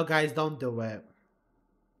 No, guys, don't do it.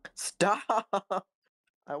 Stop.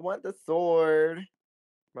 I want the sword,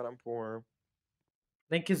 but I'm poor.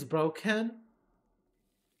 Link is broken.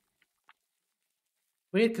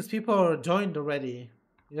 Weird, because people are joined already.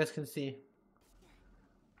 You guys can see.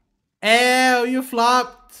 Ew, you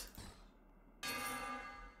flopped.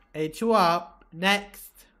 Ate you up. Next.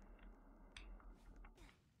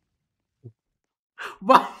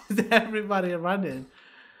 Why is everybody running?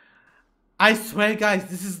 I swear, guys,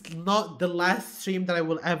 this is not the last stream that I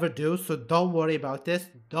will ever do, so don't worry about this.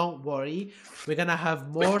 Don't worry. We're gonna have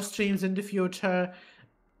more streams in the future.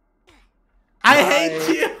 I hate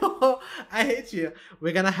you. I hate you.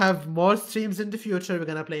 We're gonna have more streams in the future. We're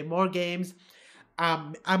gonna play more games.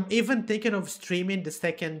 I'm even thinking of streaming the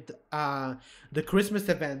second the Christmas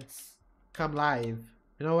events come live.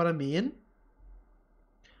 You know what I mean?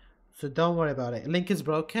 So don't worry about it. Link is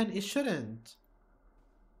broken. It shouldn't.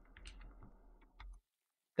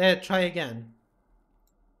 There, try again.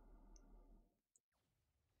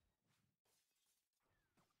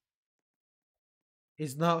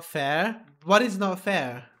 It's not fair. What is not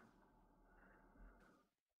fair?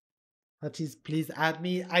 Please add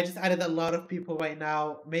me. I just added a lot of people right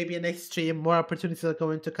now. Maybe next stream, more opportunities are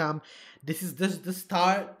going to come. This is just the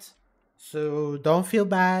start. So don't feel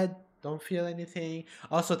bad. Don't feel anything.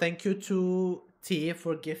 Also, thank you to T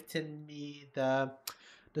for gifting me the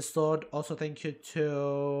sword. Also, thank you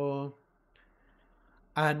to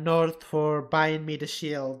North for buying me the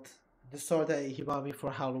shield. The sword that he bought me for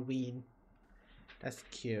Halloween. That's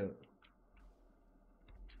cute.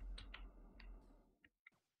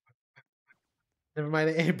 Never mind,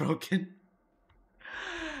 it ain't broken.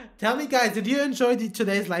 Tell me, guys, did you enjoy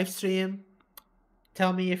today's live stream?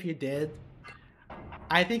 Tell me if you did.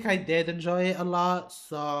 I think I did enjoy it a lot,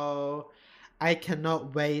 so I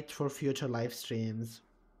cannot wait for future live streams.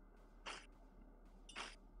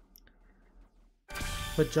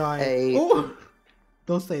 But join. Oh,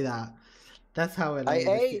 don't say that. That's how I like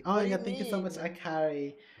it. Oh my god, thank you so much,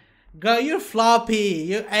 Akari. Girl, you're floppy.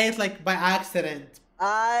 You ate like by accident.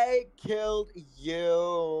 I killed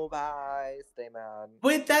you. Bye. Stay mad.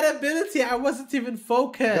 With that ability, I wasn't even Go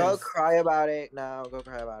focused. cry about it now. Go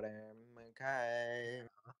cry about it. Okay.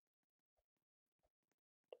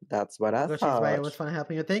 That's what I Gochi's why it thought. was fun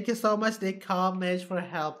helping you. Thank you so much, the comment for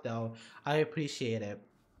help though. I appreciate it.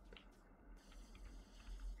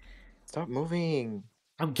 Stop moving.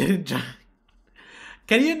 I'm getting drunk.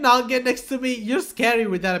 Can you not get next to me? You're scary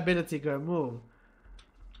with that ability, girl. Move.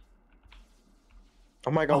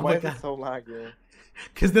 Oh my god, Oh why my is God. it so laggy?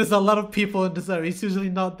 Because there's a lot of people in the server. It's usually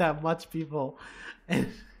not that much people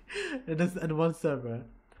in one server.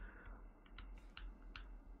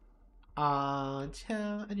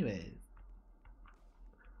 Ciao. Anyways.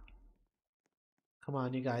 Come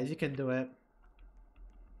on, you guys. You can do it.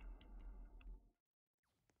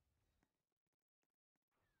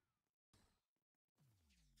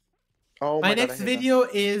 Oh My my god, I next hate that. video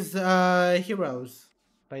is Heroes,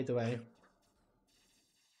 by the way.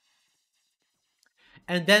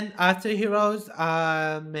 And then after Heroes,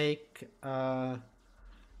 make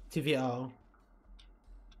TVO.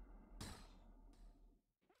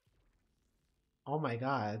 Oh my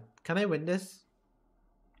god. Can I win this?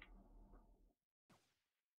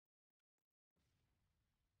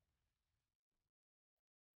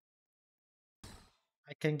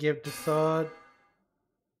 I can give the sword.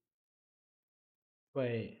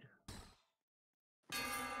 Wait.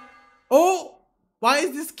 Oh! Why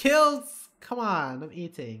is this kills? Come on, I'm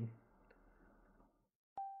eating.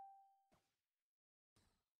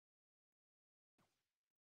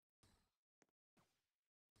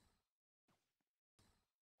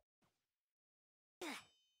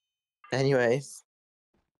 Anyways.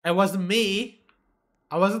 It wasn't me.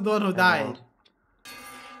 I wasn't the one who I know. died.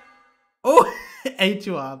 Oh! Ate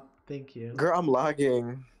you up. Thank you. Girl, I'm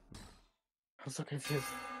lagging. I'm so confused.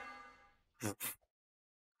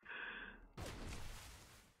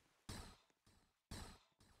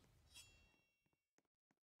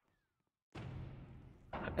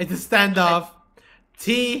 It's a standoff.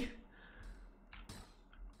 T.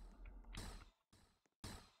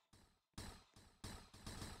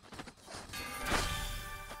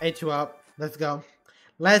 Ate you up. Let's go.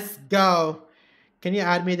 Let's go. Can you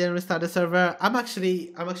add me then restart the server? I'm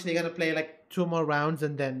actually gonna play like 2 more rounds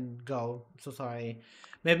and then go. So sorry.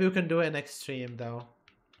 Maybe we can do it next stream though.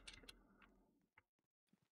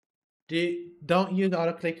 Don't use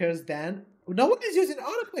auto clickers then. No one is using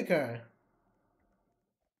auto clicker.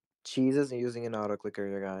 Cheese isn't using an auto clicker,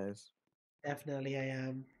 you guys. Definitely I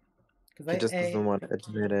am. Cause He just doesn't want to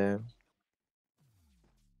admit it.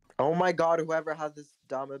 Oh my god, whoever has this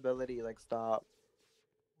dumb ability, like, stop.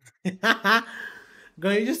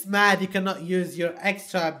 Girl, you're just mad you cannot use your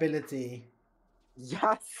extra ability.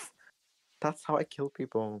 Yes! That's how I kill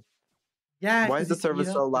people. Yeah. Why is the server so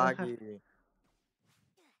you don't laggy?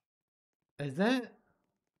 Is that?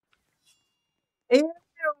 Ew!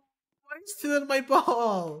 Why are you stealing my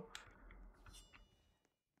ball?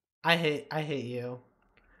 I hate you.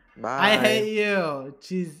 Bye. I hate you.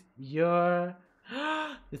 Jeez, you're.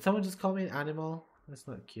 Did someone just call me an animal? That's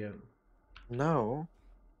not cute. No.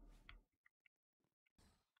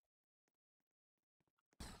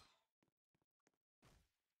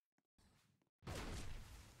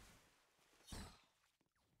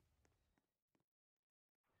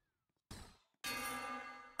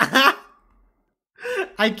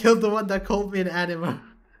 I killed the one that called me an animal.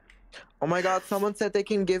 Oh my god, someone said they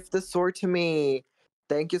can gift the sword to me.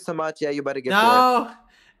 Thank you so much. Yeah, you better gift No,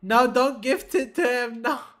 no, don't gift it to him.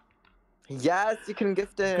 No. it. Yes, you can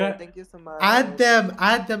gift it. Girl, Thank you so much. add them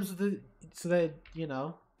so that you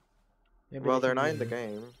know. Maybe Well, they they're can not use in the it.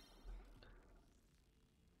 game.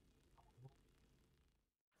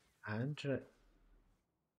 Andre.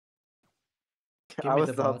 I me was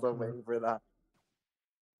the ball, also come on. waiting for that.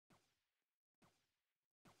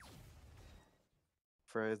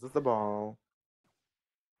 Frizz is the ball.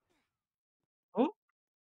 Oh,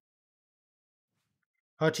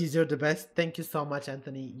 Hotchies, you're the best. Thank you so much,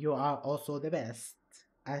 Anthony. You are also the best.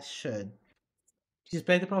 As should. She's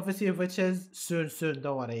playing the Prophecy of Witches soon.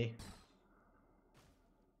 Don't worry.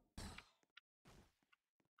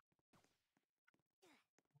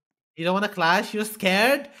 You don't want to clash? You're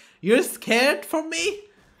scared? You're scared for me?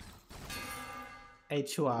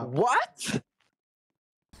 Ate you up. What?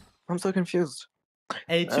 I'm so confused.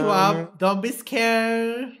 Ate you up. Don't be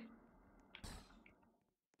scared.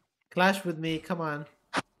 Clash with me. Come on.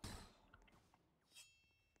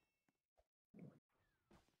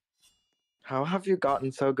 How have you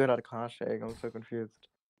gotten so good at clashing? I'm so confused.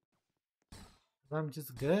 I'm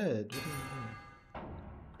just good.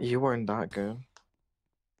 You weren't that good.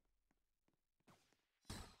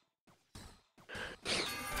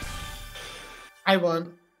 I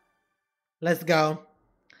won. Let's go.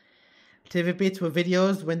 TVP to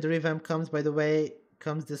videos when the revamp comes, by the way,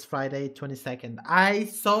 comes this Friday, 22nd. I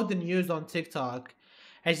saw the news on TikTok.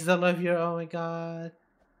 And she's, I love you. Oh my god.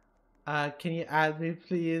 Can you add me,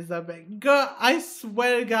 please? I'm like, girl, I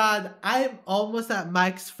swear to God, I'm almost at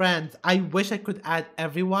max friends. I wish I could add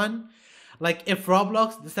everyone. Like, if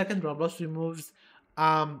Roblox, the second Roblox removes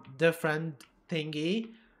the friend thingy,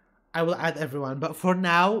 I will add everyone. But for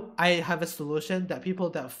now, I have a solution that people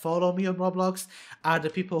that follow me on Roblox are the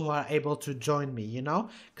people who are able to join me, you know?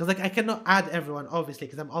 Because, like, I cannot add everyone, obviously,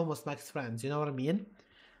 because I'm almost max friends, you know what I mean?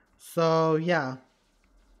 So, yeah.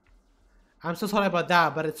 I'm so sorry about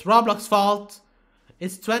that, but it's Roblox's fault.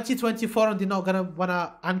 It's 2024 and they're not gonna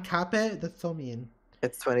wanna uncap it? That's so mean.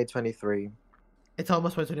 It's 2023. It's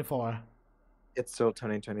almost 2024. It's still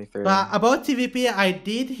 2023. But about TVP, I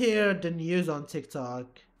did hear the news on TikTok.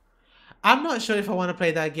 I'm not sure if I want to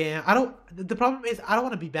play that game. The problem is I don't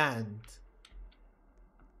want to be banned.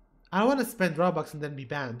 I don't want to spend Robux and then be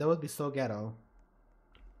banned. That would be so ghetto.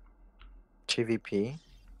 TVP?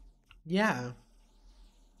 Yeah.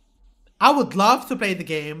 I would love to play the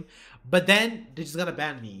game, but then they're just gonna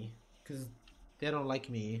ban me. Because they don't like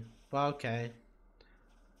me. But okay.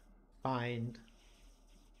 Fine.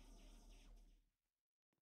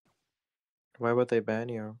 Why would they ban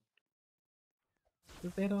you?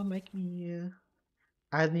 Because they don't like me.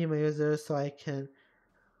 Add me my user so I can...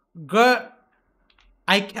 Girl!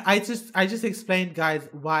 I just explained, guys,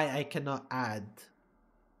 why I cannot add.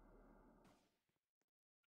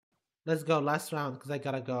 Let's go, last round, because I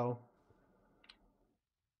gotta go.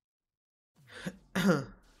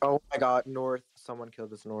 Oh my god, North. Someone killed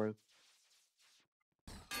this North.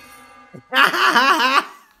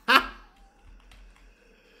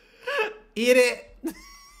 Eat it!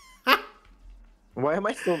 Why am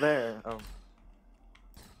I still there?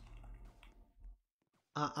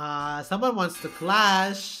 Oh. Someone wants to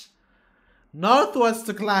clash. North wants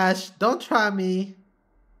to clash. Don't try me.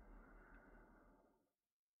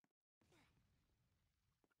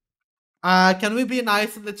 Can we be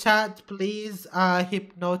nice in the chat, please?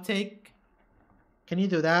 Hypnotic. Can you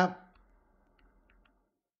do that?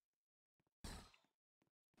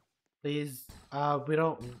 Please. We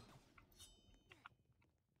don't...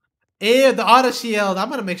 Ew, the auto shield. I'm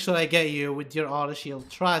gonna make sure I get you with your auto shield.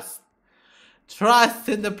 Trust. Trust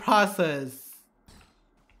in the process.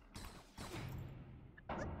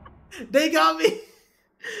 They got me.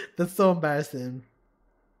 That's so embarrassing.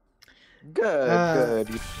 Good.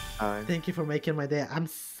 Thank you for making my day. I'm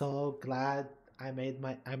so glad I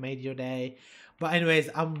made your day. But anyways,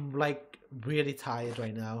 I'm like really tired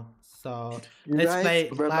right now. So let's play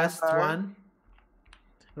last one.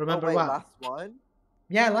 Remember what? Last one?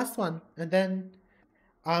 Yeah, last one. And then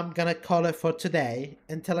I'm gonna call it for today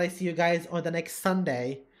until I see you guys on the next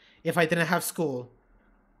Sunday if I didn't have school.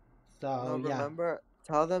 So yeah. Remember,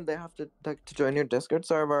 tell them they have to join your Discord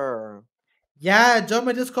server. Yeah, join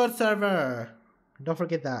my Discord server. Don't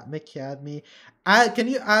forget that. Make you add me. Can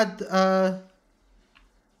you add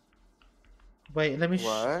wait, let me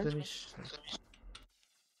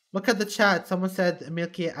look at the chat. Someone said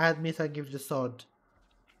Milky add me so I give you the sword.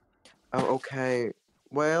 Oh, okay.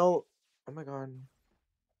 Well, oh my god.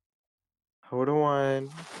 Hold on.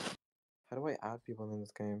 How do I add people in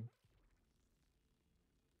this game?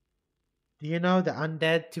 Do you know the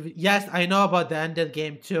undead TV? Yes, I know about the undead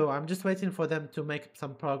game too. I'm just waiting for them to make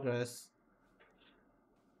some progress.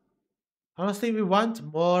 Honestly, we want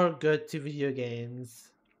more good video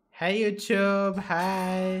games. Hey YouTube,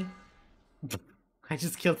 hi. I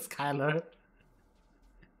just killed Skylar.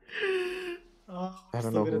 Oh, I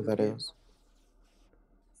don't know who that is.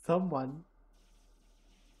 Someone.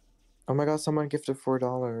 Oh my god, someone gifted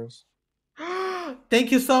 $4.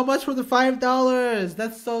 Thank you so much for the $5.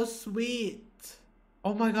 That's so sweet.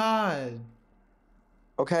 Oh my god.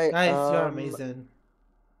 Okay, guys, you're amazing.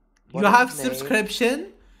 what You is have his name?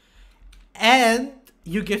 subscription and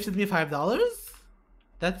you gifted me $5?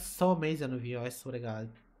 That's so amazing of you, I swear to God.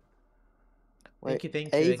 Wait,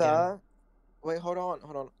 Thank you Ava. again. Wait, hold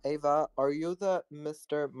on. Ava, are you the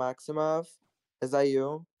Mr. Maximov? Is that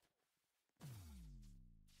you?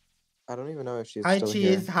 I don't even know if she's Hi still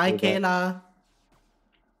here. Cheese, hi Kayla.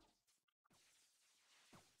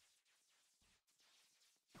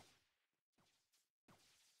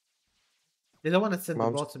 They don't want to send the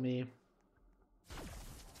ball to me.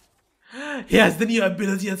 He has the new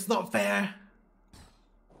ability, it's not fair.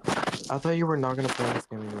 I thought you were not gonna play this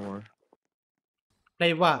game anymore.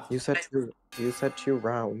 Play what? You said 2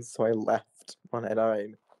 rounds, so I left when I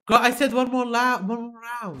died. God, I said one more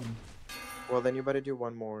round. Well, then you better do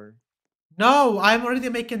one more. No, I'm already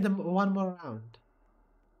making them one more round.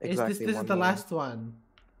 Exactly. This is one the more. last one.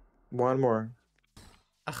 One more.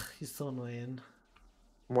 Ugh, he's so annoying.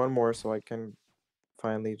 One more so I can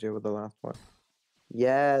finally do the last one.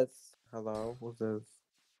 Yes. Hello. Who's this?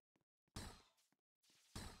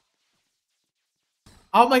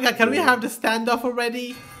 Oh my god, can we Yeah. have the standoff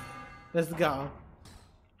already? Let's go.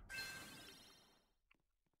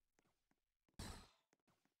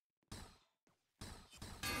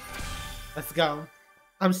 Let's go.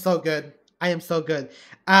 I'm so good. I am so good.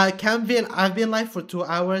 Camville, I've been live for 2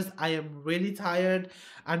 hours. I am really tired.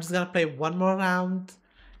 I'm just gonna play one more round,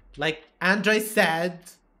 like Andre said,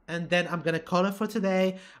 and then I'm gonna call it for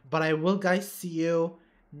today. But I will, guys, see you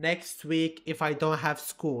next week if I don't have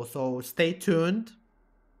school. So stay tuned.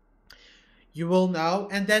 You will know,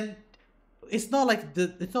 and then it's not like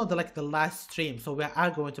the last stream. So we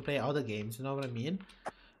are going to play other games. You know what I mean?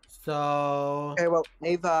 So. Okay, well,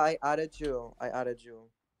 Ava, I added you.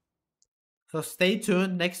 So stay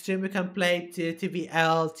tuned. Next stream we can play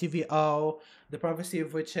TVL, TVO, the Prophecy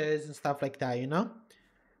of Witches, and stuff like that, you know?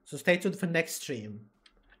 So stay tuned for next stream.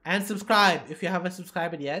 And subscribe if you haven't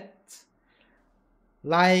subscribed yet.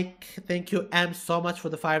 Like, thank you, M, so much for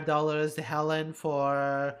the $5. Helen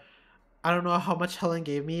for... I don't know how much Helen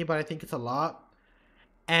gave me, but I think it's a lot.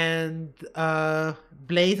 And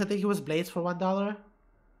Blaze, I think it was Blaze for $1.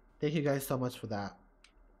 Thank you guys so much for that.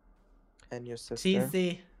 And your sister.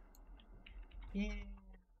 Cheesy. Yeah.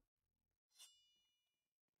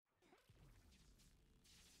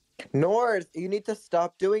 North, you need to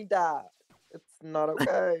stop doing that. It's not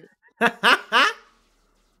okay.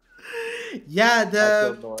 Yeah, I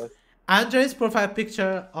the killed North. Andre's profile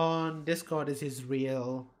picture on Discord is his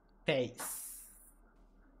real face.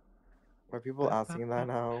 Are people asking that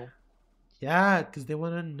now? Yeah, because they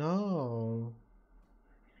want to know.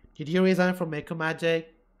 Did you resign from Mako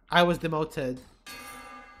Magic? I was demoted.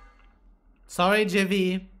 Sorry,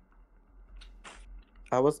 Jivy.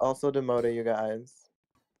 I was also demoted, you guys.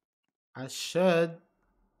 I should.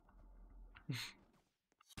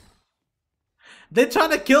 They're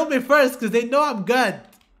trying to kill me first because they know I'm good.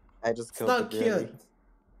 I just It's killed not the Granny. cute.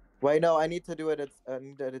 Wait, no, I need to do it. I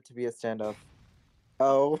need it to be a standoff.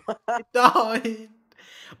 Oh. No.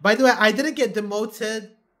 By the way, I didn't get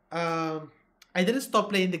demoted. I didn't stop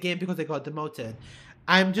playing the game because I got demoted.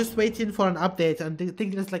 I'm just waiting for an update, and I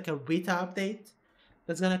think there's like a beta update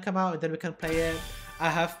that's gonna come out, and then we can play it. I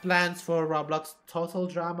have plans for Roblox Total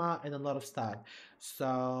Drama and a lot of stuff.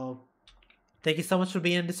 So thank you so much for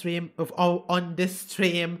being in the stream on this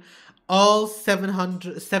stream. All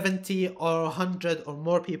 770 or 100 or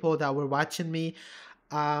more people that were watching me.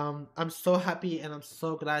 I'm so happy and I'm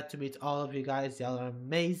so glad to meet all of you guys. Y'all are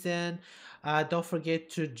amazing. Don't forget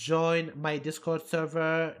to join my Discord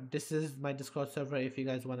server. This is my Discord server if you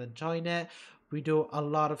guys want to join it. We do a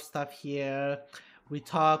lot of stuff here. We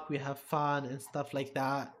talk, we have fun and stuff like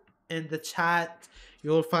that. In the chat,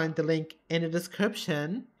 you'll find the link in the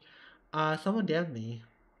description. Someone DM'd me.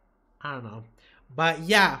 I don't know. But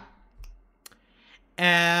yeah.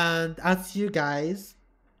 And I'll see you guys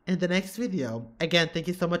in the next video. Again, thank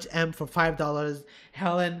you so much, M, for $5.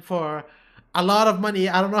 Helen for a lot of money.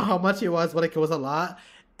 I don't know how much it was, but like it was a lot.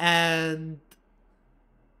 And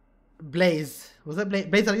Blaze. Was it Blaze?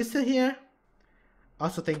 Blaze, are you still here?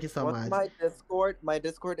 Also, thank you so much. My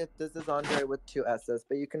Discord, if this is Andre with 2 S's,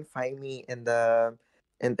 but you can find me in the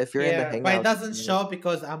if you're in the Hangout. But it doesn't show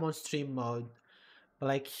because I'm on stream mode. But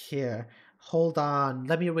like here. Hold on.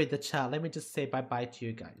 Let me read the chat. Let me just say bye-bye to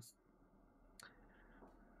you guys.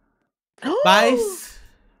 Bye.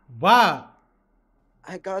 What?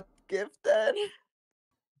 I got gifted.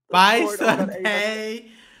 Bye, Discord, oh my God,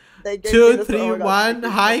 Sunday. They gave me 2, this, 3, oh my God, 1. thank you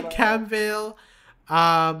so Hi, much. Camville.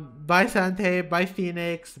 Bye, Sante. Bye,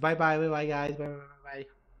 Phoenix. Bye, guys. Bye.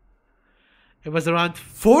 It was around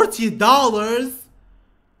 $40.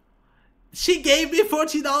 She gave me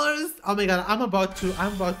 $40. Oh my God, I'm about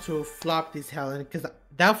to flop this Helen because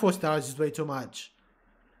that $4 is way too much.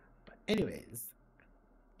 But anyways,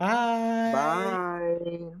 bye.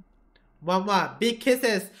 Bye. Mama, big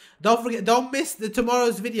kisses. Don't miss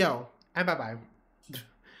tomorrow's video. And bye.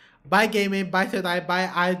 Bye gaming, bye tonight, bye.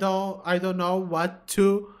 I don't know what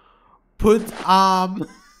to put bye.